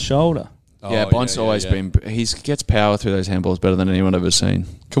over the shoulder. Bont's always been. He gets power through those handballs better than anyone I've ever seen.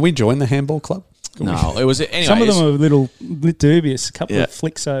 Can we join the handball club? No, it was anyway. Some of them are a little bit dubious. A couple of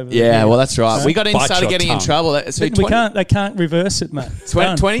flicks over. Yeah, well, that's right. We got in, Bite started your getting in tongue. trouble. So They can't reverse it, mate.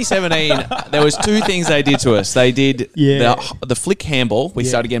 2017, there was two things they did to us. They did the flick handball. We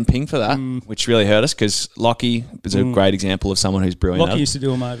started getting pinged for that, which really hurt us because Lockie is a great example of someone who's brilliant. Lockie used to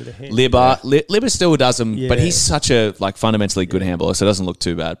do them over the head. Libba still does them, but he's such a fundamentally good handballer, so it doesn't look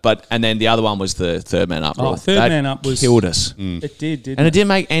too bad. And then the other one was the third man up rule. Third man up was killed us. It did, didn't And it didn't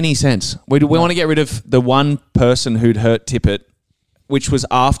make any sense. We want to get rid of the one person who'd hurt Tippett, which was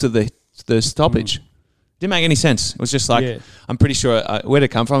after the stoppage. Didn't make any sense. It was just like, I'm pretty sure, where did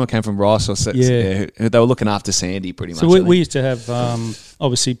it come from? It came from Ross or they were looking after Sandy pretty much. So we used to have,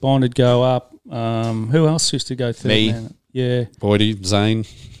 obviously, Bond would go up. Who else used to go third man? Yeah. Boydie, Zane.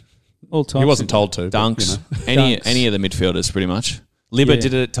 All types. He wasn't told to. Dunks. Any of the midfielders pretty much. Libba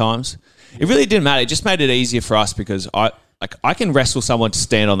did it at times. It really didn't matter. It just made it easier for us because I can wrestle someone to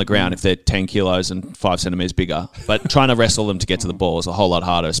stand on the ground if they're 10 kilos and 5 centimetres bigger, but trying to wrestle them to get to the ball is a whole lot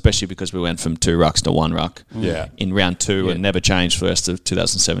harder, especially because we went from 2 rucks to 1 ruck in round 2 and never changed for the rest of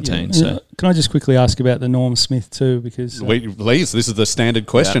 2017. Yeah. So, can I just quickly ask about the Norm Smith too? Because please, this is the standard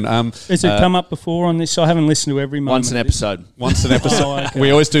question. Has it come up before on this? I haven't listened to every moment. Once an episode. Okay. We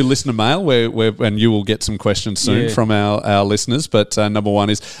always do listener mail, and you will get some questions soon from our listeners. But number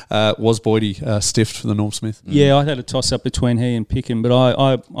one is, was Boydie stiffed for the Norm Smith? Yeah, I had a toss-up between he and Picken, but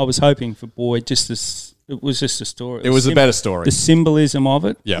I was hoping for Boyd. It was just a story. It was a better story. The symbolism of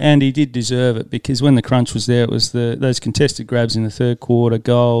it, yeah. And he did deserve it because when the crunch was there, it was those contested grabs in the third quarter,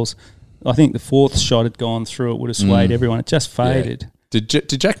 goals. I think the fourth shot had gone through. It would have swayed everyone. It just faded. Yeah.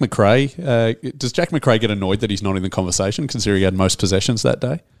 Did Jack McRae? Does Jack McRae get annoyed that he's not in the conversation, considering he had most possessions that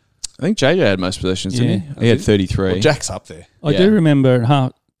day? I think JJ had most possessions, didn't he? He had 33. Well, Jack's up there. I do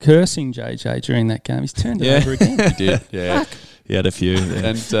remember cursing JJ during that game. He's turned it over again. He did. Yeah. He had a few.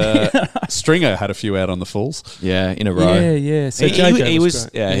 And Stringer had a few out on the fulls. Yeah, in a row. Yeah. So he was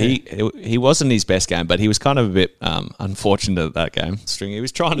he wasn't his best game, but he was kind of a bit unfortunate at that game. Stringer, he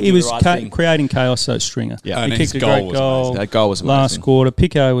was trying to do the right thing. Creating chaos, so Stringer. Yeah, he kicked a great goal. That goal was amazing. Last quarter.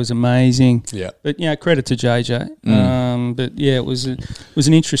 Pico was amazing. Yeah. But, credit to JJ. But, it was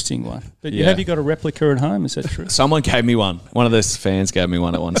an interesting one. But have you got a replica at home? Is that true? Someone gave me one. One of those fans gave me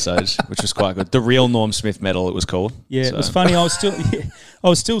one at one stage, which was quite good. The real Norm Smith medal, it was called. Yeah, it was funny. I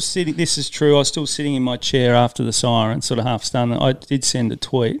was still sitting. This is true. I was still sitting in my chair after the siren, sort of half stunned. I did send a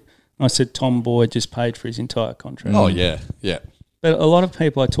tweet. I said Tom Boyd just paid for his entire contract. Oh yeah. But a lot of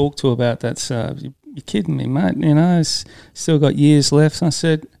people I talk to about that say, "You're kidding me, mate. It's still got years left." And I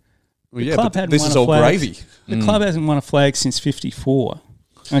said, "Well, yeah, but this is all gravy." The club hasn't won a flag since '54.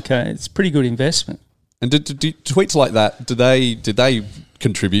 Okay, it's a pretty good investment. And did tweets like that? Did they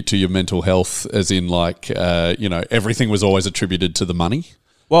contribute to your mental health? As in, everything was always attributed to the money.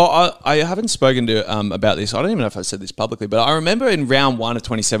 Well, I haven't spoken to about this. I don't even know if I said this publicly, but I remember in round 1 of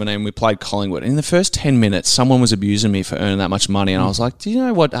 2017 we played Collingwood. In the first 10 minutes, someone was abusing me for earning that much money, and I was like, "Do you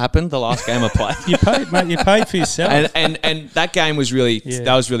know what happened the last game I played?" You paid, mate. You paid for yourself. And that game was really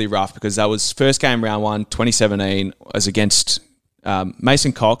rough because that was first game round 1 2017 as against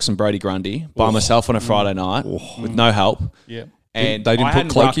Mason Cox and Brody Grundy by myself on a Friday night with no help. Yeah. And they didn't put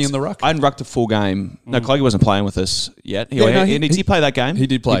Cloakey in the ruck? I hadn't rucked a full game. No, Cloakey wasn't playing with us yet. Did he play that game? He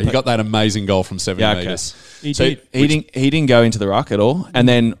did play. He got that amazing goal from 70 metres. He did. He didn't go into the ruck at all. And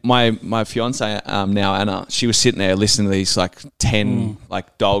then my fiance now Anna, she was sitting there listening to these 10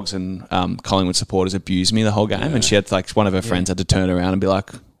 dogs and Collingwood supporters abuse me the whole game, and she had one of her friends had to turn around and be like,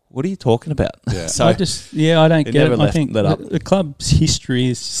 "What are you talking about?" Yeah. So I don't get it. I think the club's history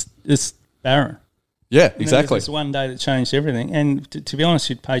is barren. Yeah, exactly. There's one day that changed everything, and to be honest,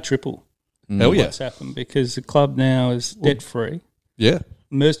 you'd pay triple. Hell yeah, what's happened because the club now is debt free. Yeah,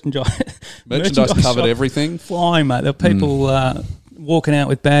 merchandise covered everything. Flying, mate. There are people walking out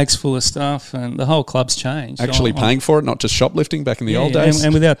with bags full of stuff, and the whole club's changed. Actually paying for it, not just shoplifting back in the old days.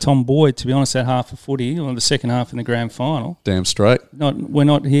 And without Tom Boyd, to be honest, that half of footy or the second half in the grand final, damn straight. We're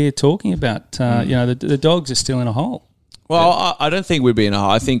not here talking about the Dogs are still in a hole. Well, I don't think we'd be in a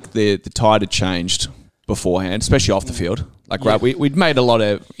hole. I think the tide had changed beforehand, especially off the field. We'd made a lot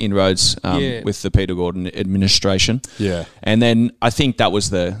of inroads with the Peter Gordon administration. Yeah. And then I think that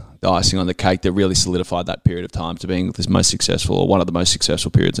was the icing on the cake that really solidified that period of time to being this most successful, or one of the most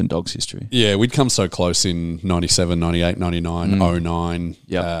successful periods in Dogs history. Yeah, we'd come so close in 97, 98, 99, 09.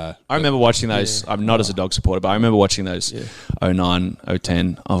 Yeah. I remember watching those. I'm not as a Dog supporter, but I remember watching those 09,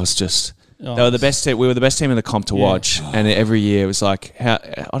 010. I was just... They were the best team. We were the best team in the comp to watch, and every year it was I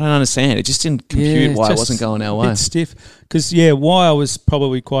don't understand. It just didn't compute why it wasn't going our way. It's stiff because why I was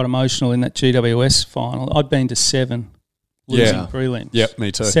probably quite emotional in that GWS final. I'd been to 7 losing prelims. Yep,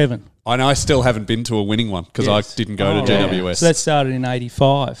 me too. 7. And I still haven't been to a winning one because I didn't go to GWS. So that started in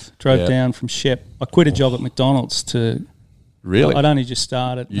 85. Drove down from Shep. I quit a job at McDonald's to. Really? I'd only just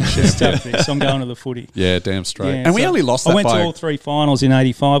started. So I'm going to the footy. Yeah, damn straight. And we only lost that I went to all 3 finals in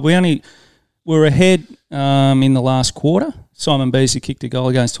 85. We were ahead in the last quarter. Simon Beasley kicked a goal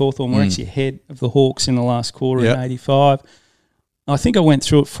against Hawthorn. We're actually ahead of the Hawks in the last quarter in 85. I think I went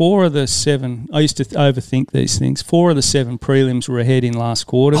through it. 4 of the 7, I used to overthink these things. 4 of the 7 prelims were ahead in last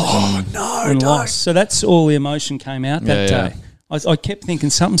quarter. And lost. So that's all the emotion came out that day. I kept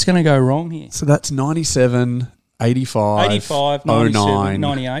thinking something's going to go wrong here. So that's 97, 85, 97,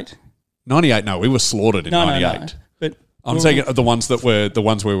 98. 98, no, we were slaughtered in 98. No. But I'm saying the ones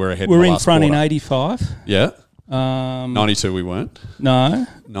we were ahead. We're in front quarter. in 85. Yeah. 92 we weren't. No.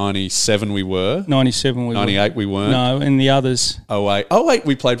 97 we were. 97 we were. 98 we weren't. No, and the others. 08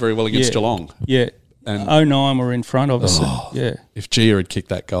 we played very well against Geelong. Yeah. And 09 were in front, obviously. If Gia had kicked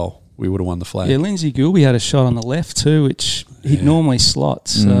that goal, we would have won the flag. Yeah, Lindsay Gilby had a shot on the left too, which he'd normally slot.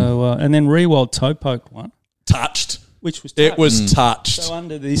 So and then Rewald toe poked one. Touched. Which was touched. It was touched. So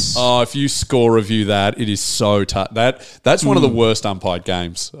under this... Oh, if you score review that, it is so touched. That's one of the worst umpired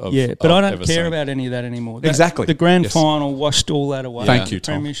games of but I don't care about any of that anymore. Exactly. The grand final washed all that away. Thank you,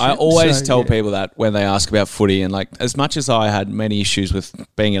 Tom. I always tell people that when they ask about footy, and as much as I had many issues with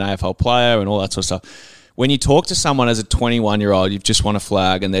being an AFL player and all that sort of stuff, when you talk to someone as a 21-year-old, you've just won a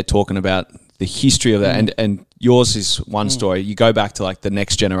flag and they're talking about the history of that, and yours is one story. You go back to the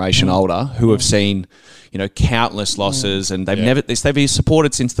next generation older who have seen, countless losses, and they've been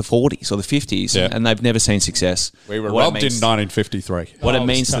supported since the 40s or the 50s, and they've never seen success. We were robbed in 1953. What it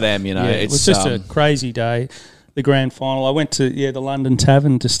means to them, it was just a crazy day. The grand final. I went to the London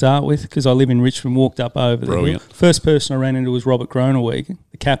Tavern to start with because I live in Richmond. Walked up over there. First person I ran into was Robert Groenewegen,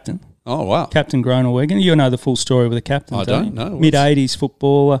 the captain. Oh, wow. Captain Groenewegen. You know the full story with the captain, I don't know. Mid-80s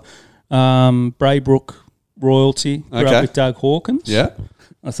footballer, Braybrook royalty, grew up with Doug Hawkins. Yeah.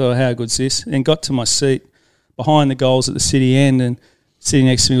 I thought, how good's this? And got to my seat behind the goals at the City end, and sitting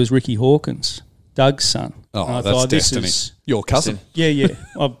next to me was Ricky Hawkins, Doug's son. Oh, and I that's thought, destiny. Your cousin. Yeah.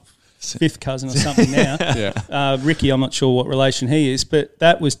 I'm fifth cousin or something now. Yeah. Ricky, I'm not sure what relation he is, but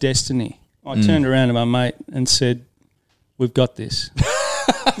that was destiny. I turned around to my mate and said, we've got this.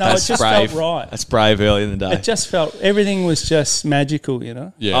 No, That's it just brave. felt right. That's brave early in the day. It just felt, everything was just magical, you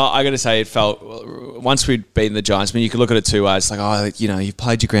know? Yeah. I got to say, it felt, once we'd beaten the Giants, I mean, you could look at it two ways. Like, you've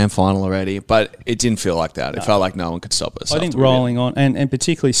played your grand final already. But it didn't feel like that. It felt like no one could stop us. I think rolling on, and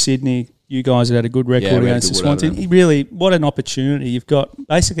particularly Sydney, you guys had a good record against the Swansea. Really, what an opportunity. You've got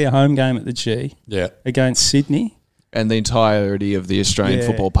basically a home game at the G against Sydney. And the entirety of the Australian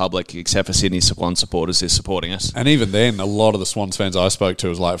football public, except for Sydney Swan supporters, is supporting us. And even then, a lot of the Swans fans I spoke to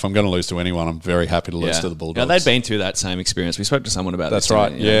was like, if I'm going to lose to anyone, I'm very happy to lose to the Bulldogs. They'd been through that same experience. We spoke to someone about That's this.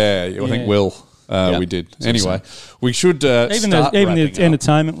 right. I think Will, we did. Anyway, we should even the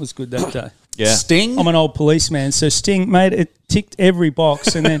entertainment was good that day. Yeah. Sting? I'm an old policeman, so Sting made it, ticked every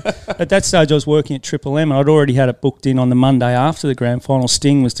box. And then at that stage, I was working at Triple M, and I'd already had it booked in on the Monday after the grand final.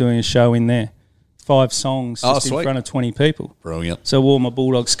 Sting was doing a show in there. 5 songs just in front of 20 people. Brilliant. So I wore my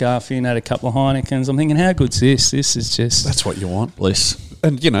Bulldog scarf in, had a couple of Heinekens. I'm thinking, how good's this? This is just... That's what you want. Bliss.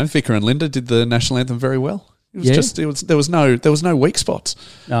 And, Vicar and Linda did the national anthem very well. It was there was no weak spots.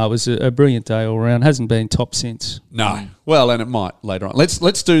 No, it was a brilliant day all around. Hasn't been top since. No. Well, and it might later on.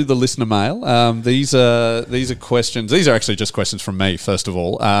 Let's do the listener mail. These are questions. These are actually just questions from me, first of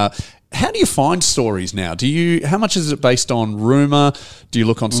all. How do you find stories now? How much is it based on rumour? Do you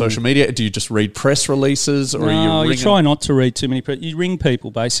look on social media? Do you just read press releases? Or no, you try not to read too many. You ring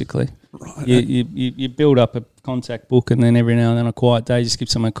people, basically. Right. You build up a contact book, and then every now and then on a quiet day, just give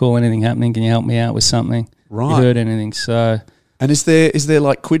someone a call. Anything happening? Can you help me out with something? Right. You heard anything? So... And is there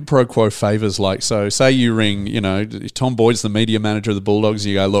like quid pro quo favours? Like, so say you ring, Tom Boyd's the media manager of the Bulldogs.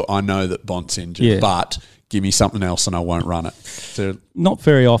 You go, look, I know that Bont's injured, but give me something else and I won't run it. So, not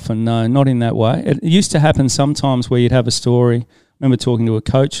very often, no, not in that way. It used to happen sometimes where you'd have a story. I remember talking to a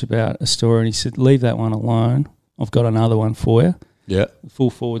coach about a story, and he said, leave that one alone. I've got another one for you. Yeah. The full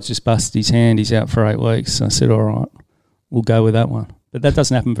forward's just busted his hand. He's out for 8 weeks. So I said, all right, we'll go with that one. But that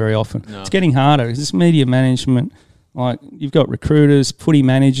doesn't happen very often. No. It's getting harder. It's media management. Like, you've got recruiters, footy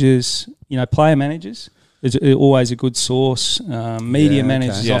managers, player managers. It's always a good source. Media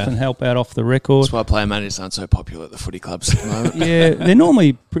managers often help out off the record. That's why player managers aren't so popular at the footy clubs at the moment. Yeah, they're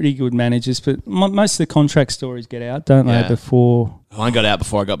normally pretty good managers, but most of the contract stories get out, don't they, before... Mine got out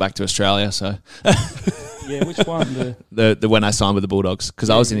before I got back to Australia, so... Yeah, which one? The when I signed with the Bulldogs, because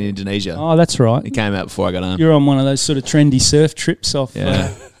I was in Indonesia. Oh, that's right. It came out before I got home. You're on one of those sort of trendy surf trips off...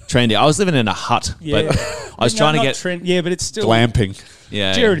 trendy. I was living in a hut, but I was trying to get... but it's still... Glamping.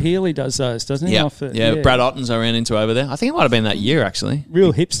 Yeah, Jared Healy does those, doesn't he? Yeah, Brad Ottens I ran into over there. I think it might have been that year, actually.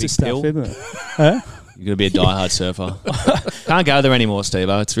 Real hipster stuff, isn't it? Huh? You're going to be a diehard surfer. Can't go there anymore,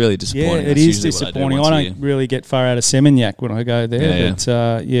 Steve-O. It's really disappointing. Yeah, it is disappointing. I don't really get far out of Seminyak when I go there.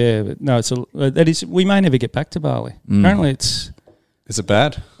 But no, we may never get back to Bali. Apparently it's... Is it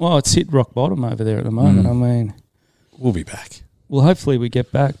bad? Well, it's hit rock bottom over there at the moment. I mean... We'll be back. Well, hopefully we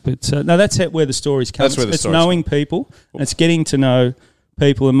get back. But no, that's where the stories come. It's knowing people. And it's getting to know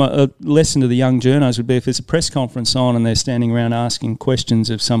people. And a lesson to the young journos would be, if there's a press conference on and they're standing around asking questions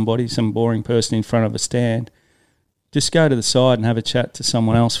of somebody, some boring person in front of a stand, just go to the side and have a chat to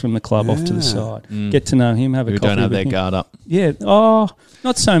someone else from the club off to the side. Get to know him, have a coffee with him. Who don't have their guard up. Yeah.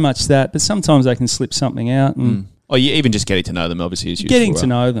 Not so much that, but sometimes they can slip something out. And or you even just getting to know them, obviously, is useful. Getting to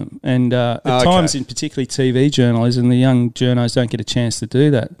know them. And at times, in particularly TV journalism, the young journos don't get a chance to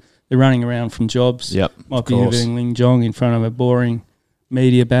do that. They're running around from jobs. Might be interviewing Ling Jong in front of a boring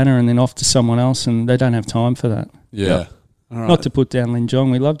media banner and then off to someone else, and they don't have time for that. Yeah. All right. Not to put down Ling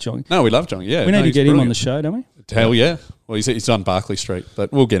Jong. We love Jong. No, we love Jong, yeah. We need to get him on the show, don't we? Hell yeah. Well, he's on Barclay Street,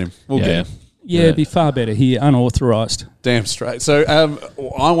 but we'll get him. We'll get him. Yeah, it'd be far better here, unauthorised. Damn straight. So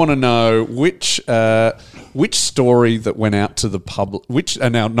I want to know which story that went out to the public,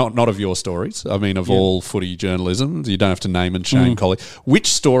 now not of your stories, I mean of all footy journalism, you don't have to name and shame, Collie, which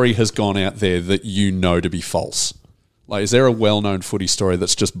story has gone out there that you know to be false? Like, is there a well-known footy story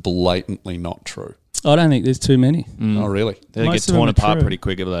that's just blatantly not true? I don't think there's too many. Oh, really? They get torn apart pretty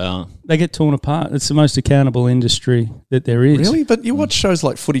quick if they are. They get torn apart. It's the most accountable indry that there is. Really? But you watch shows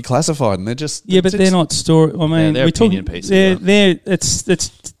like Footy Classified and they're just... Yeah, but they're not story... I mean, they're opinion pieces.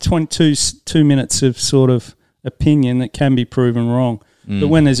 It's 22 minutes of sort of opinion that can be proven wrong. But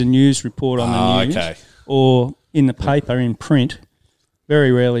when there's a news report on the news or in the paper, in print...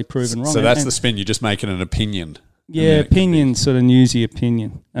 very rarely proven wrong. So that's the spin. You're just making an opinion. Yeah, opinion, sort of newsy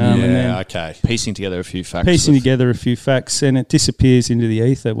opinion. And then okay. Piecing together a few facts. And it disappears into the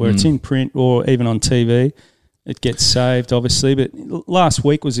ether where it's in print or even on TV. It gets saved, obviously. But last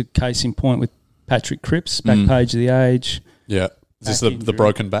week was a case in point with Patrick Cripps, back page of The Age. Yeah. Is this the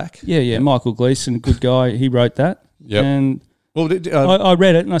broken back? Yeah. Michael Gleeson, a good guy, he wrote that. Yeah. And well, I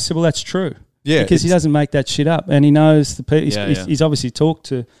read it and I said, well, that's true. Yeah. Because he doesn't make that shit up. And he knows the people. He's obviously talked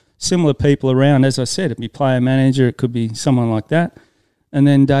to similar people around. As I said, it'd be player manager, it could be someone like that. And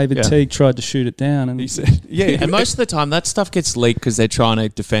then David Teague tried to shoot it down. And he said, and most of the time that stuff gets leaked because they're trying to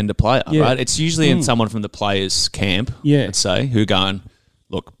defend a player, right? It's usually in someone from the players' camp, let's say, who are going,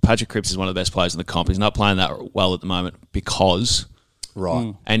 look, Patrick Cripps is one of the best players in the comp. He's not playing that well at the moment because...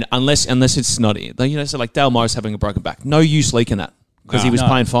 Right. And unless it's not... so like Dale Morris having a broken back. No use leaking that because he was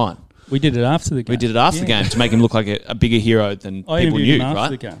playing fine. We did it after the game. We did it after the game to make him look like a bigger hero than people knew, him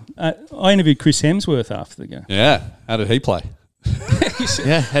after the game. I interviewed Chris Hemsworth after the game. Yeah. How did he play?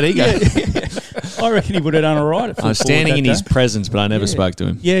 How'd he go? I reckon he would have done all right. I was standing in his presence, but I never spoke to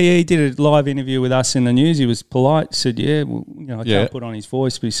him. Yeah, he did a live interview with us in the news. He was polite. Said, I can't put on his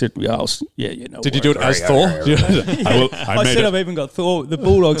voice, but he said, Did you do it as Thor? I said I've even got Thor. The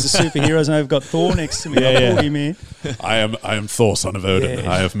Bulldogs are superheroes, and I've got Thor next to me. I pulled him in. I am Thor, son of Odin.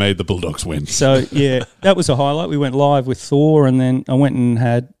 I have made the Bulldogs win. So that was a highlight. We went live with Thor, and then I went and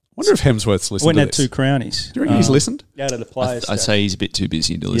had. I wonder if Hemsworth's listened went to and this. had 2 crownies. Do you reckon he's listened? Out of the players. I'd say he's a bit too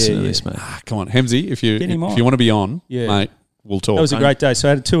busy to listen to this, mate. Come on, Hemsy, if you want to be on, mate, we'll talk. That was a great day. So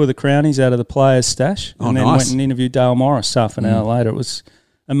I had 2 of the crownies out of the players' stash, and then went and interviewed Dale Morris half an hour later. It was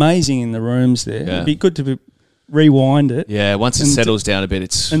amazing in the rooms there. It'd be good to rewind it. Yeah, once it settles down a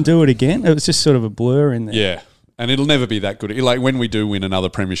bit, and do it again. It was just sort of a blur in there. Yeah, and it'll never be that good. Like when we do win another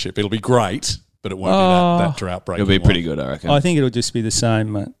premiership, it'll be great. But it won't be that drought breaking. It'll be pretty good, I reckon. I think it'll just be the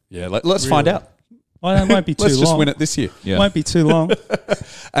same, mate. Yeah, let's find out. It won't be too long. Let's just win it this year. Yeah. It won't be too long.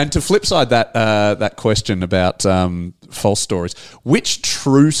 And to flip side that question about false stories, which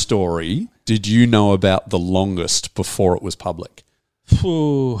true story did you know about the longest before it was public?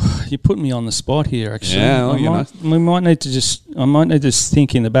 You're putting me on the spot here, actually. Yeah, I might need to just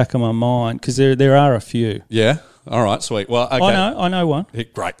think in the back of my mind because there are a few. Yeah. All right, sweet. Well, okay. I know one.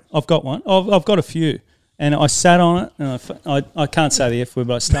 Great. I've got one. I've got a few, and I sat on it, and I can't say the F word,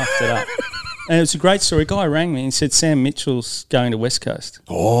 but I stuffed it up. And it was a great story. A guy rang me and said Sam Mitchell's going to West Coast.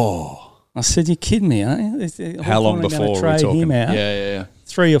 Oh. I said, you're kidding me, aren't you? How long before are we talking? Him out. Yeah.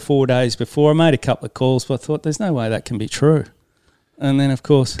 3 or 4 days before. I made a couple of calls, but I thought there's no way that can be true. And then, of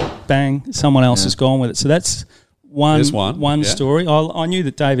course, bang, someone else has gone with it. So that's one story. I knew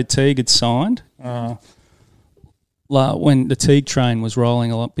that David Teague had signed. When the Teague train was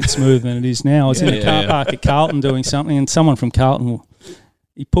rolling a lot bit smoother than it is now. I was in a car park at Carlton doing something, and someone from Carlton,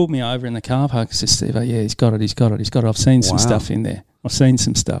 he pulled me over in the car park and said, Steve, he's got it. I've seen some stuff in there. I've seen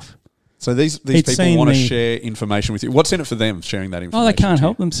some stuff. So these people want to share information with you. What's in it for them, sharing that information? Oh, they can't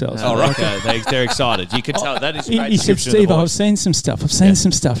help themselves. Oh, right. They're excited. You can tell. That is great. He said, Steve, I've seen some stuff. I've seen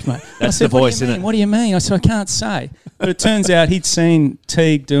some stuff, mate. That's the voice, isn't it? What do you mean? I said, I can't say. But it turns out he'd seen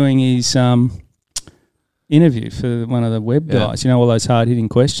Teague doing his interview for one of the web guys, all those hard-hitting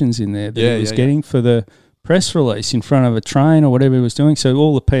questions in there that he was getting for the press release in front of a train or whatever he was doing, so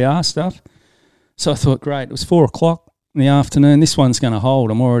all the PR stuff. So I thought, great, it was 4 o'clock in the afternoon, this one's going to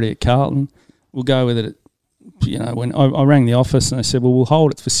hold, I'm already at Carlton, we'll go with it at, when I rang the office and I said, well, we'll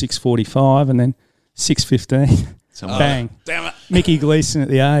hold it for 6:45 and then 6:15, bang. Damn it. Mickey Gleeson at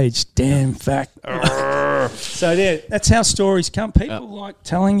The Age, damn fact. So that's how stories come. People like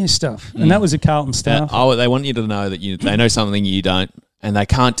telling you stuff, and that was a Carlton staff. They want you to know that they know something you don't, and they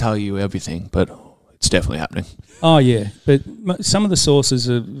can't tell you everything, but it's definitely happening. Oh yeah, but some of the sources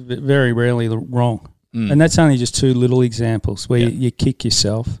are very rarely wrong, and that's only just 2 little examples where you kick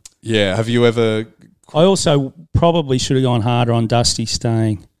yourself. Yeah. Have you ever? I also probably should have gone harder on Dusty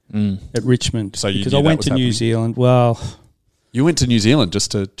staying at Richmond because I went to New Zealand. Well. You went to New Zealand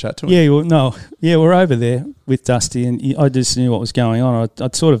just to chat to him? Yeah, we're over there with Dusty, and I just knew what was going on.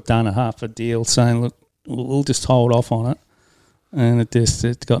 I'd sort of done half a deal saying, look, we'll just hold off on it, and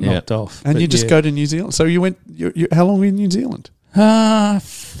it got knocked off. And but you just go to New Zealand? So you went, how long were you in New Zealand?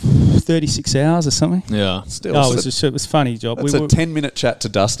 36 hours or something. Yeah. Still. It was a funny job. It's a 10-minute chat to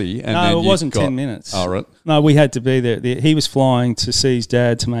Dusty. And no, it wasn't 10 minutes. Oh, right. No, we had to be there. He was flying to see his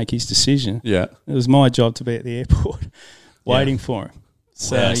dad to make his decision. Yeah. It was my job to be at the airport. Waiting for him.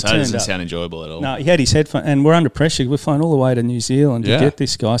 So that doesn't sound enjoyable at all. No, he had his headphones, and we're under pressure. We're flying all the way to New Zealand to get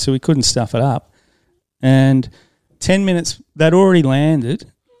this guy, so we couldn't stuff it up. And 10 minutes, they'd already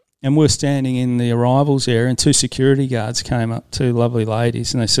landed, And we're standing in the arrivals area, and 2 security guards came up, 2 lovely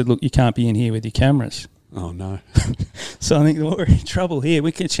ladies, and they said, "Look, you can't be in here with your cameras." Oh, no. So I think we're in trouble here.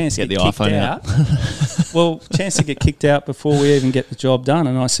 We get a chance to get the kicked iPhone out. Well, chance to get kicked out before we even get the job done.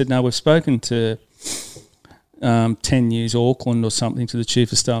 And I said, "No, we've spoken to 10 News Auckland or something, to the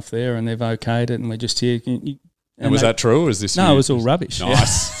chief of staff there, and they've okayed it, and we're just here." And was that true, or is this... No, it was all rubbish.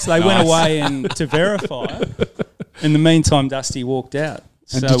 Nice. So they went away to verify it. In the meantime, Dusty walked out.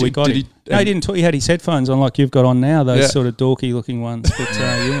 So we got him. No, he didn't talk. He had his headphones on like you've got on now, those sort of dorky looking ones. But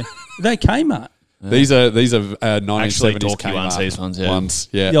yeah, they Kmart. These are 1970s dorky Kmart ones,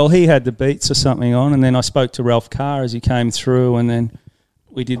 yeah. Well, he had the Beats or something on, and then I spoke to Ralph Carr as he came through, and then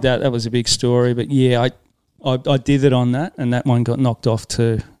we did that. That was a big story. But yeah, I did it on that, and that one got knocked off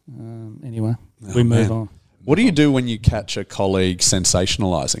too. Anyway, we move on. What do you do when you catch a colleague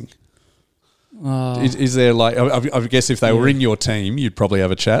sensationalising? Is there like, I guess if they were in your team, you'd probably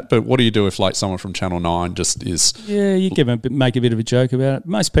have a chat, but what do you do if like someone from Channel 9 just is... Yeah, you make a bit of a joke about it.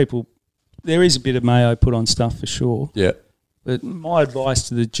 Most people, there is a bit of mayo put on stuff for sure. Yeah. But my advice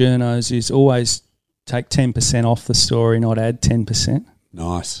to the journos is always take 10% off the story, not add 10%.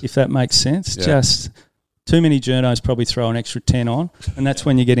 Nice. If that makes sense. Yeah. Just too many journos probably throw an extra 10 on, and that's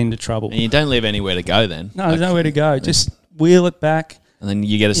when you get into trouble. And you don't leave anywhere to go then. No, there's nowhere to go. Just wheel it back. And then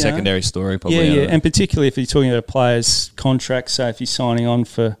you get a secondary story probably. Yeah, and particularly if you're talking about a player's contract, say if you're signing on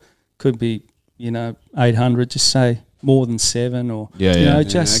for, could be, 800, just say more than 7 or,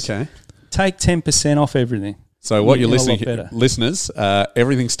 just take 10% off everything. So what you're listening, listeners,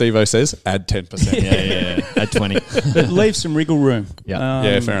 everything Steve-O says, add 10%. Yeah, add 20. But leave some wriggle room.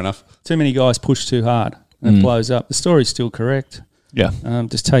 Yeah, fair enough. Too many guys push too hard and it blows up. The story's still correct. Yeah.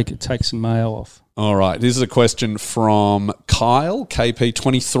 Just take some mayo off. All right. This is a question from Kyle,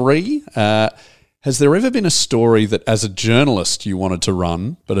 KP23. Has there ever been a story that as a journalist you wanted to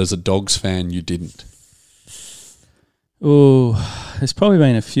run, but as a Dogs fan you didn't? Oh, there's probably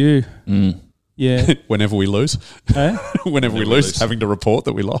been a few. Yeah. Whenever we lose. Whenever we lose, having to report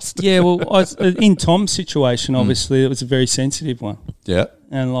that we lost. Yeah, well, in Tom's situation, obviously, it was a very sensitive one. Yeah.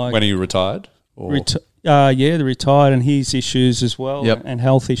 And like when are you retired? the retired and his issues as well, and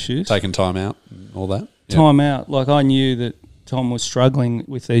health issues. Taking time out and all that? Yep. Time out. Like I knew that Tom was struggling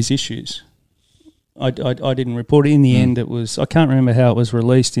with these issues. I didn't report it. In the end, it was, I can't remember how it was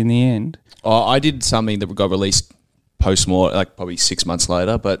released in the end. I did something that got released post-mortem, like probably 6 months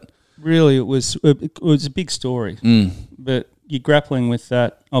later, but... Really, it was a big story. But you're grappling with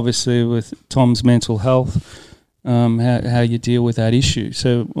that, obviously, with Tom's mental health, how you deal with that issue.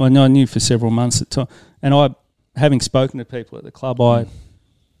 So I knew for several months that Tom... And having spoken to people at the club, I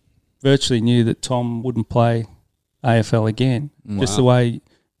virtually knew that Tom wouldn't play AFL again. Wow. Just the way...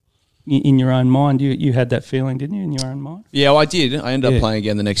 In your own mind, you had that feeling, didn't you? In your own mind, yeah, well, I did. I ended up playing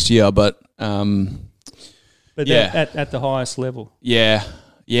again the next year, but at the highest level. Yeah,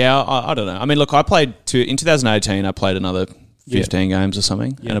 I don't know. I mean, look, I played in 2018. I played another 15 games or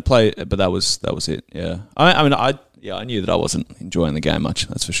something, and I played, but that was it. Yeah, I knew that I wasn't enjoying the game much.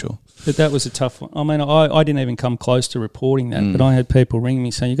 That's for sure. But that was a tough one. I mean, I didn't even come close to reporting that, but I had people ring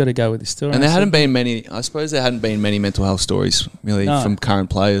me saying, "You got to go with this story." And there hadn't been many. I suppose there hadn't been many mental health stories really from current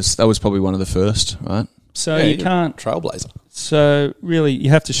players. That was probably one of the first, right? So you can't trailblazer. So really,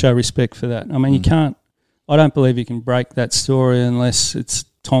 you have to show respect for that. I mean, you can't. I don't believe you can break that story unless it's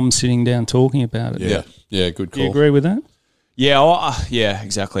Tom sitting down talking about it. Yeah, good call. Do you agree with that? Yeah,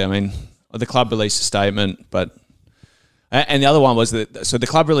 exactly. I mean, the club released a statement, but. And the other one was that, so the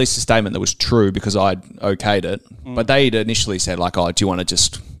club released a statement that was true because I'd okayed it, but they'd initially said like, "Oh, do you want to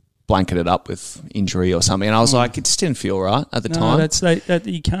just blanket it up with injury or something?" And I was like, it just didn't feel right at the time. That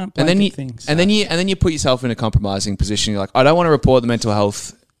you can't blanket things. And then you put yourself in a compromising position. You're like, I don't want to report the mental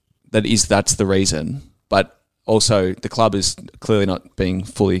health that's the reason, but also the club is clearly not being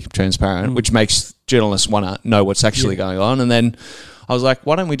fully transparent, which makes journalists want to know what's actually going on. And then I was like,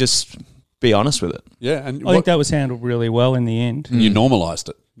 why don't we just be honest with it? Yeah, and I think that was handled really well in the end. You normalised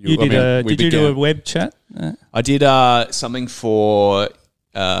it. Did you do a web chat? I did something for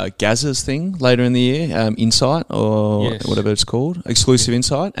Gazza's thing later in the year, Insight or whatever it's called, Exclusive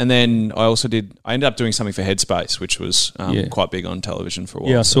Insight. And then I ended up doing something for Headspace, which was quite big on television for a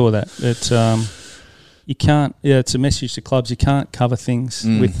while. Yeah, I saw that. You can't, it's a message to clubs, you can't cover things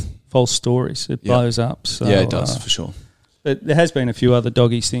with false stories. It blows up. So, yeah, it does, for sure. But there has been a few other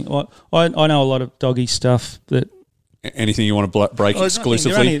doggies things. I know a lot of doggy stuff that... Anything you want to break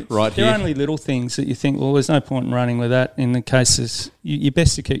exclusively right here? They're only little things that you think, well, there's no point in running with that. In the cases, you're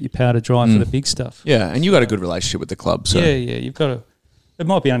best to keep your powder dry for the big stuff. Yeah, and you got a good relationship with the club. So. Yeah, you've got to... It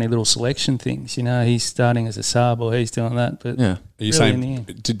might be only little selection things, he's starting as a sub or he's doing that. But Are you saying,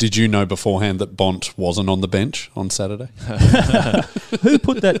 did you know beforehand that Bont wasn't on the bench on Saturday? Who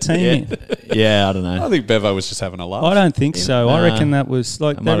put that team in? Yeah, I don't know. I think Bevo was just having a laugh. I don't think so. I reckon that was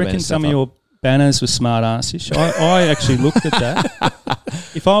they reckon some of your banners were smart arse-ish. I actually looked at that.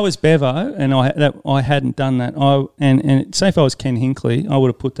 If I was Bevo and I hadn't done that, and say if I was Ken Hinkley, I would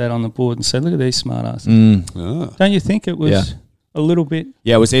have put that on the board and said, look at these smart asses. Don't you think it was a little bit?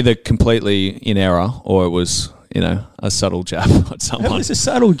 Yeah, it was either completely in error or it was, a subtle jab at someone. It was a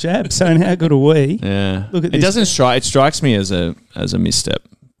subtle jab saying, how good are we? Yeah. Look at it this. Doesn't strike. It strikes me as a misstep,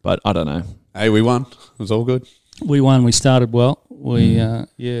 but I don't know. Hey, we won. It was all good. We won. We started well.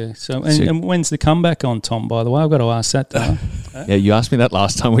 So and when's the comeback on, Tom? By the way, I've got to ask that. Yeah, you asked me that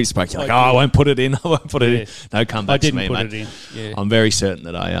last time we spoke. You're like, I won't put it in. I won't put it in. No comeback. I didn't to me, put mate. it in. Yeah. I'm very certain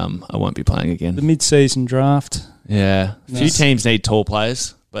that I won't be playing again. The mid-season draft. Yeah, a few teams need tall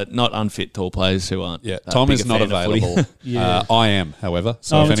players, but not unfit tall players who aren't. Yeah, Tom is not available. I am, however.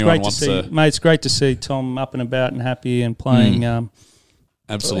 So if anyone wants to, mate, it's great to see Tom up and about and happy and playing.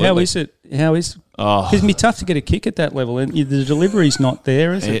 Absolutely. How is it? Because it can be tough to get a kick at that level, and the delivery's not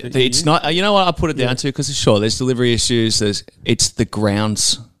there, is it? It's not. You know what I put it down to? Because there's delivery issues. It's the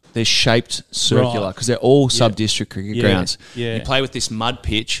grounds. They're shaped circular because they're all sub-district cricket grounds. Yeah. You play with this mud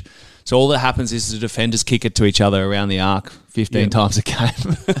pitch. So all that happens is the defenders kick it to each other around the arc 15 times a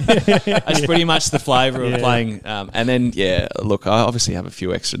game. That's pretty much the flavour of playing. And then, look, I obviously have a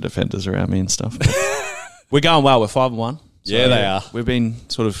few extra defenders around me and stuff. We're going well. We're 5-1. So yeah, they are. We've been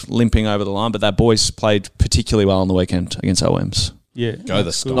sort of limping over the line, but that boys played particularly well on the weekend against OMs. Yeah. Go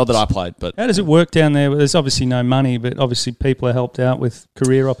the Storms. Not that I played, but... How does it work down there? There's obviously no money, but obviously people are helped out with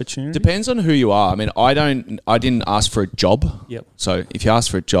career opportunities. Depends on who you are. I mean, I didn't ask for a job. Yep. So if you ask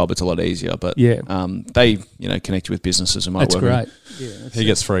for a job, it's a lot easier. But they, connect you with businesses and might That's work. Great. Yeah, he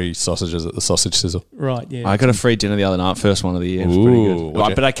gets free sausages at the Sausage Sizzle. Right, yeah. I got a free dinner the other night, first one of the year. It was pretty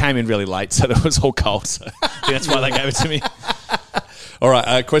good. But I came in really late, so it was all cold. So that's why they gave it to me. All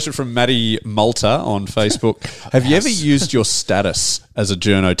right, a question from Maddie Malta on Facebook. Have you ever used your status as a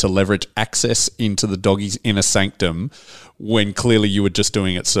journo to leverage access into the doggies' inner sanctum when clearly you were just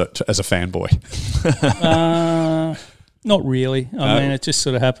doing it as a fanboy? Not really. I mean, it just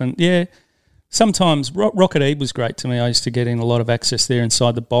sort of happened. Yeah. Sometimes Rocket Eve was great to me. I used to get in a lot of access there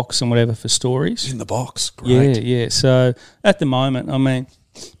inside the box and whatever for stories. In the box, great. Yeah. So at the moment, I mean,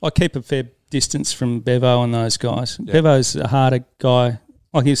 I keep a fair distance from Bevo and those guys. Yeah. Bevo's a harder guy.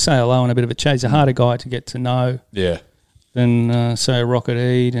 Like you say hello and a bit of a chat. He's a harder guy to get to know than, say, Rocket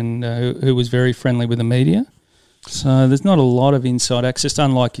Ede and who was very friendly with the media. So there's not a lot of inside access,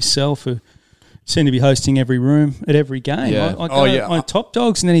 unlike yourself who seem to be hosting every room at every game. Yeah. I go on Top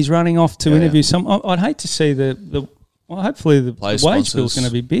Dogs and then he's running off to interview some. I'd hate to see hopefully the wage bill's going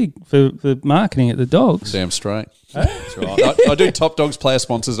to be big for the marketing at the Dogs. Damn straight. That's right. I do Top Dogs player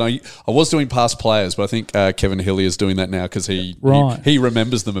sponsors. And I was doing past players, but I think Kevin Hillier is doing that now because he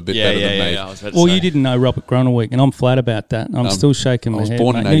remembers them a bit better than me. Well, you didn't know Robert Groeneweg, and I'm flat about that. I'm still shaking my head. I was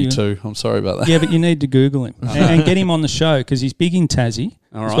born in 82. I'm sorry about that. Yeah, but you need to Google him and get him on the show because he's big in Tassie.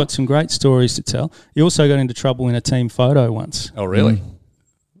 He's got some great stories to tell. He also got into trouble in a team photo once. Oh, really?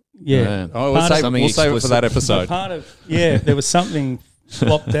 Yeah. Oh, we'll save it for that episode. There was something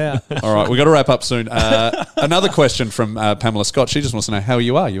flopped out. All right, we've got to wrap up soon. Another question from Pamela Scott. She just wants to know how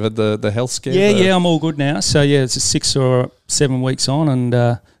you are. You had the health scare? Yeah, I'm all good now. So, it's 6 or 7 weeks on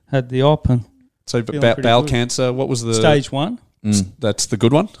and had the op. And so, about bowel cancer, what was the... Stage 1. That's the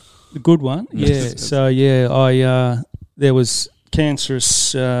good one? The good one, yeah. So, there was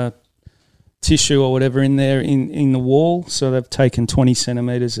cancerous... tissue or whatever in there in the wall, so they've taken 20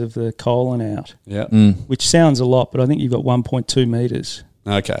 centimetres of the colon out. Yeah, which sounds a lot, but I think you've got 1.2 metres.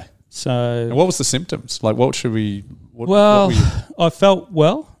 Okay. So, and what was the symptoms? Like, what should we? I felt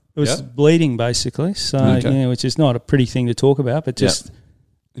well. It was bleeding basically. So, which is not a pretty thing to talk about, but just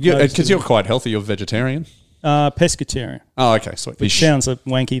because you're quite healthy, you're vegetarian. Pescatarian. Oh, okay. Sweet. Which sounds like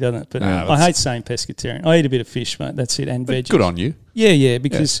wanky, doesn't it? But I hate saying pescatarian. I eat a bit of fish, mate. That's it, and veggies. Good on you. Yeah,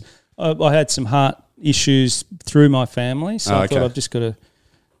 because. I had some heart issues through my family, so I thought I've just got to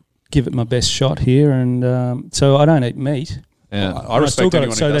give it my best shot here, and so I don't eat meat. Yeah, I respect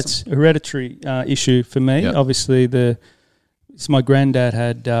anyone who doesn't. That's a hereditary issue for me. Yep. Obviously, my granddad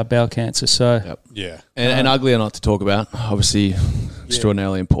had bowel cancer, so and ugly or not to talk about, obviously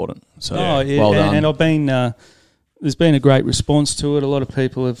extraordinarily important. So well done. And I've been there's been a great response to it. A lot of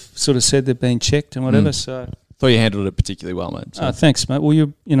people have sort of said they've been checked and whatever. So. Thought you handled it particularly well, mate. So. Thanks, mate.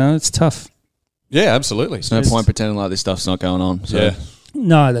 Well, it's tough. Yeah, absolutely. There's no point pretending like this stuff's not going on. So. Yeah.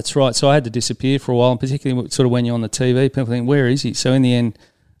 No, that's right. So I had to disappear for a while, and particularly sort of when you're on the TV, people think, where is he? So in the end,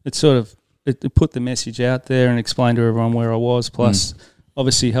 it sort of it put the message out there and explained to everyone where I was, plus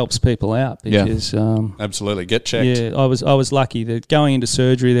obviously helps people out because absolutely, get checked. Yeah, I was lucky that going into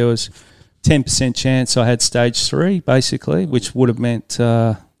surgery there was 10% chance I had stage 3 basically, which would have meant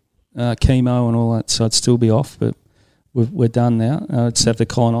chemo and all that, so I'd still be off, but we're done now. I'd just have the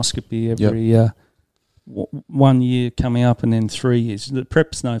colonoscopy every 1 year coming up, and then 3 years. The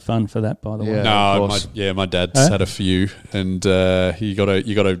prep's no fun for that, by the way. No, my dad's had a few, and you got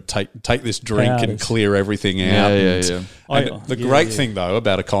to take this drink and clear everything out. The great thing though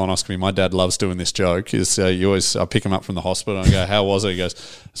about a colonoscopy, my dad loves doing this joke. Is I pick him up from the hospital and I go, "How was it?" He goes,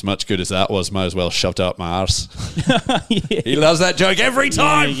 "As much good as that was, might as well shoved up my arse." He loves that joke every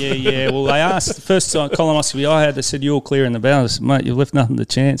time. Yeah. Well, they asked the first time colonoscopy I had. They said, "You're clear in the bowel." I said, "Mate, you've left nothing to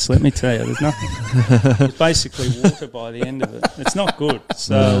chance. Let me tell you, there's nothing." It's basically water by the end of it. It's not good.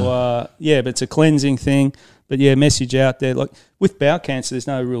 So, but it's a cleansing thing. But, message out there. Like with bowel cancer, there's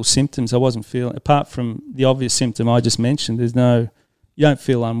no real symptoms. I wasn't feeling, apart from the obvious symptom I just mentioned, you don't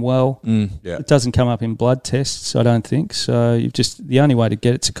feel unwell. It doesn't come up in blood tests, I don't think. So, the only way to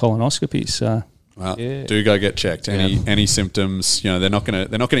get it's a colonoscopy. So, do go get checked. Any symptoms? They're not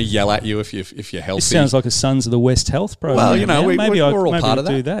gonna yell at you if you're healthy. It sounds like a Sons of the West Health program. Well, we're all part of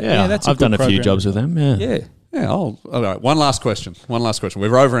that. Do that. Yeah, that's I've done a few jobs with them. Yeah. Yeah. All right. One last question.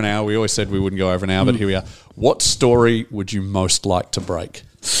 We're over an hour. We always said we wouldn't go over an hour, but here we are. What story would you most like to break?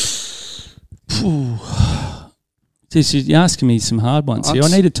 You're asking me some hard ones here. I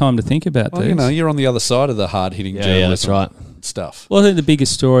needed time to think about these. You're on the other side of the hard-hitting journalism. Yeah, that's right. Stuff. Well, I think the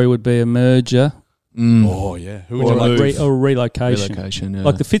biggest story would be a merger. Oh, yeah. Who would you like? Or a relocation.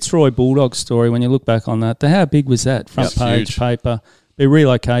 Like the Fitzroy Bulldogs story, when you look back on that, how big was that? Front page paper. Be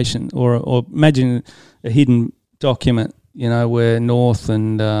relocation, or imagine a hidden document, where North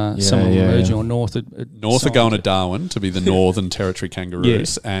and someone merging, or North are going to Darwin to be the Northern Territory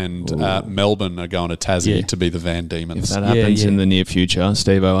Kangaroos, and Melbourne are going to Tassie to be the Van Diemen's. If that happens in the near future,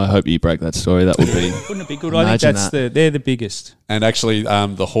 Steve-O, I hope you break that story. That would be wouldn't it be good? I think they're the biggest. And actually,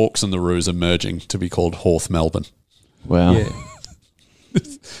 the Hawks and the Roos are merging to be called Hawth Melbourne. Wow. Yeah.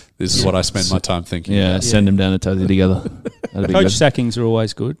 This is what I spend my time thinking. Yeah, send them down to Tassie together. That'd be Coach good. sackings are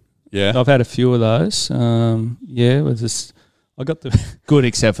always good. Yeah, I've had a few of those. I got the good,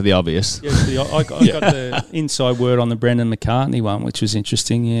 except for the obvious. I got the inside word on the Brendan McCartney one, which was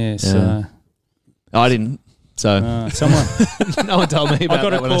interesting. Yeah, so I didn't. So someone, no one told me about I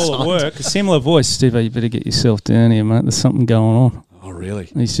got that. a call at work. A similar voice, Steve. You better get yourself down here, mate. There's something going on. Oh, really?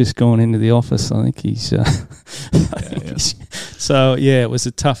 He's just gone into the office. I think he's. So it was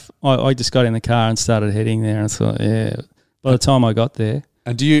a tough. I just got in the car and started heading there, and I thought, By the time I got there,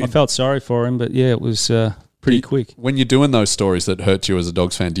 I felt sorry for him, but it was pretty quick. When you're doing those stories that hurt you as a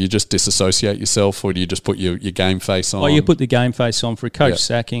Dogs fan, do you just disassociate yourself, or do you just put your game face on? Oh, you put the game face on for a coach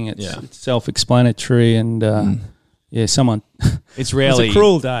sacking. It's self-explanatory, and someone. It's rarely a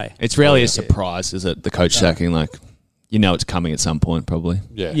cruel day. It's rarely a surprise, is it? The coach sacking, like. It's coming at some point, probably.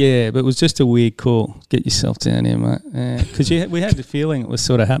 Yeah, but it was just a weird call. Get yourself down here, mate. Because we had the feeling it was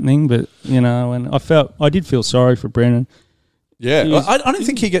sort of happening, but and I did feel sorry for Brennan. Yeah, I don't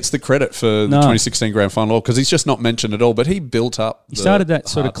think he gets the credit for the 2016 Grand Final because he's just not mentioned at all. But he built up. He started that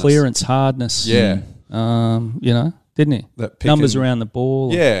sort of clearance hardness. Yeah, didn't he? Numbers around the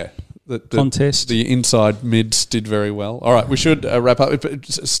ball. Yeah. Contest. The inside mids did very well. All right, we should wrap up.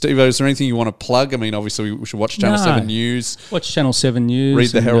 Steve, is there anything you want to plug? I mean, obviously, we should watch Channel 7 News. Watch Channel 7 News. Read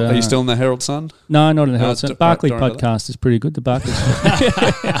the Herald. Are you still in the Herald Sun? No, not in the Herald Sun. Barclay podcast is pretty good. The Barclay.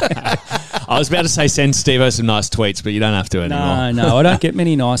 I was about to say send Steve-O some nice tweets, but you don't have to anymore. No, I don't get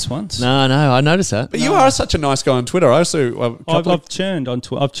many nice ones. No, I noticed that. But you are such a nice guy on Twitter. I've churned on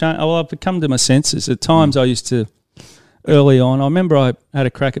Twitter. I've come to my senses. At times I used to... Early on, I remember I had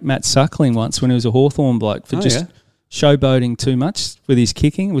a crack at Matt Suckling once when he was a Hawthorn bloke for showboating too much with his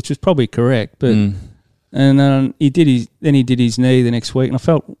kicking, which was probably correct. But and he did his knee the next week, and I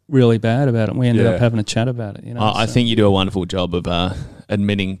felt really bad about it. And we ended up having a chat about it. I think you do a wonderful job of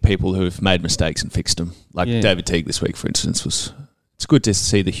admitting people who've made mistakes and fixed them. Like David Teague this week, for instance, it's good to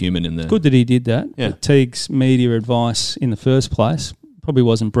see the human in there. Good that he did that. Yeah. But Teague's media advice in the first place probably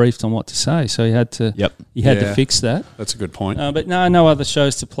wasn't briefed on what to say, so he had to to fix that. That's a good point. But no other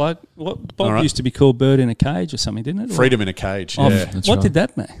shows to plug. Bob used to be called Bird in a Cage or something, didn't it? Freedom in a Cage, what did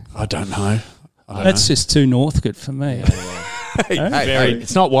that mean? I don't know. That's just too Northcote for me.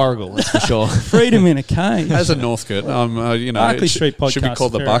 It's not Warrigal, that's for sure. Freedom in a cage. As a Northcote, Barclay Street podcast should be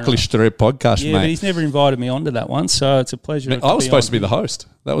called the fair Barclay enough. Street podcast, Yeah, mate. but he's never invited me onto that one, so it's a pleasure. I was supposed to be the host.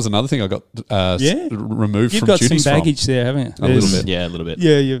 That was another thing I got removed You've from got some duties baggage there, haven't you? A little bit. Yeah, a little bit.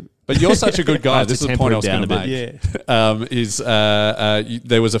 Yeah, you. But you're such a good guy. have This to is the point I was temper going it to down make.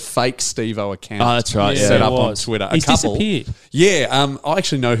 There was a fake Steve-O account. Oh, that's right. Yeah, set there up on was. Twitter. He's a couple. disappeared. Yeah, I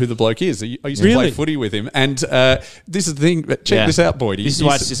actually know who the bloke is. I used to play Really? footy with him, and this is the thing. Check this out, Boyd. This is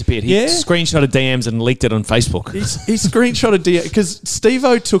why it's disappeared. He Yeah. screenshotted DMs and leaked it on Facebook. He screenshotted because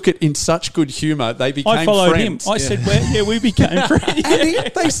Steve-O took it in such good humour. They became I followed friends. him. I said, we became friends.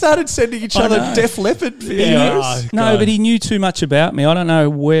 And they started sending each other know. Def Leppard videos. Yeah. No, but he knew too much about me. I don't know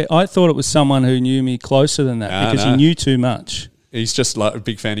where. I thought it was someone who knew me closer than that because he knew too much. He's just like a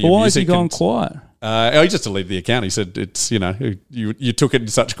big fan of But your why has music. he gone quiet? He just deleted the account. He said, "It's you took it in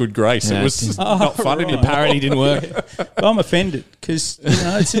such good grace. Yeah, it was not fun right. anymore." Parody didn't work. But I'm offended because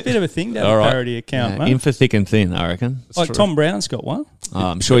it's a bit of a thing to have All a right. parody account, In mate. for thick and thin, I reckon. Like Tom Brown's got one.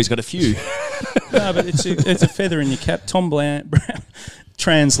 I'm sure he's got a few. No, but it's a feather in your cap. Tom Brown,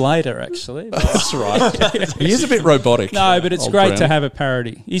 translator, actually. That's right. He is a bit robotic. No, but it's Old great Brown. to have a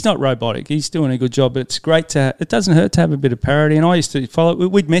parody. He's not robotic. He's doing a good job, but it's great to it doesn't hurt to have a bit of parody. And I used to follow.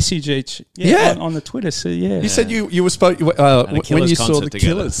 We'd message each on the Twitter. So yeah. You said you were supposed And a when Killers you saw concert the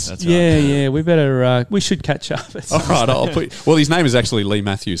together. Killers. That's right. Yeah. We better. We should catch up. All right, I'll put. Well, his name is actually Lee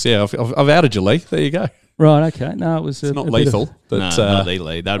Matthews. Yeah, I've outed you, Lee. There you go. Right. Okay. No, it was It's not lethal, but No, not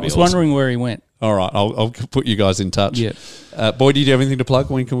legally. That'd I be was awesome. wondering where he went. all right, I'll put you guys in touch. Yeah. Boyd, did you have anything to plug?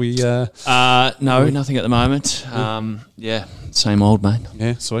 When can we? No, nothing at the moment. Same old, mate.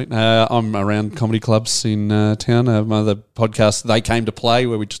 Yeah, sweet. I'm around comedy clubs in town. My other podcast, They Came to Play,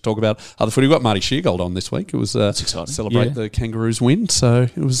 where we just talk about other footy. We've got Marty Sheargold on this week. It was exciting. celebrate Yeah. the Kangaroos win, so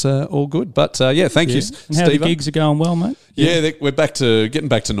it was all good. But thank you, And how the Steve. gigs are going well, mate? Yeah, we're getting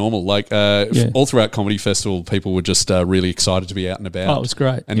back to normal. Like all throughout Comedy Festival, people were just really excited to be out and about. Oh, it was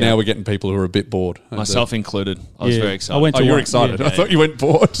great. And now we're getting people who are a bit bored. Myself included. I was Yeah. very excited. I went to you're one- excited. yeah. I thought you went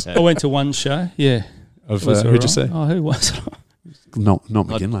bored. I went to one show. Yeah. Of It was who'd all you right. say? Oh, who was it? Not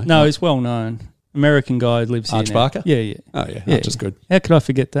McGinley. No, he's well known. American guy who lives here Arch now. Barker? Yeah. Oh yeah, Yeah. Arch is good. How could I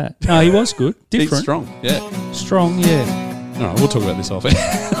forget that? No, he was good. He's Different. strong. Yeah. Strong, yeah. All right, we'll talk about this off air.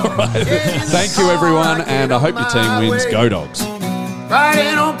 All right. Thank you, everyone, and I hope your team wins. Go Dogs.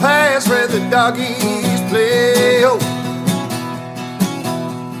 Riding on past where the doggies play. Oh,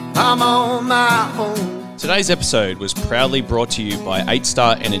 I'm on my own. Today's episode was proudly brought to you by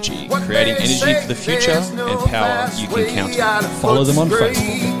 8-Star Energy, creating energy for the future and power you can count on. Follow them on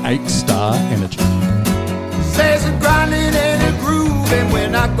Facebook. 8-Star Energy. Says a grinding and a grooving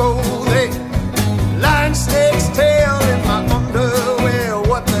when I go there. Lion snake's tail in my underwear.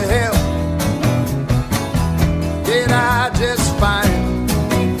 What the hell did I just find?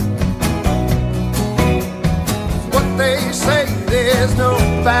 What they say, there's no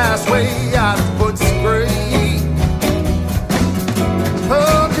fast way out.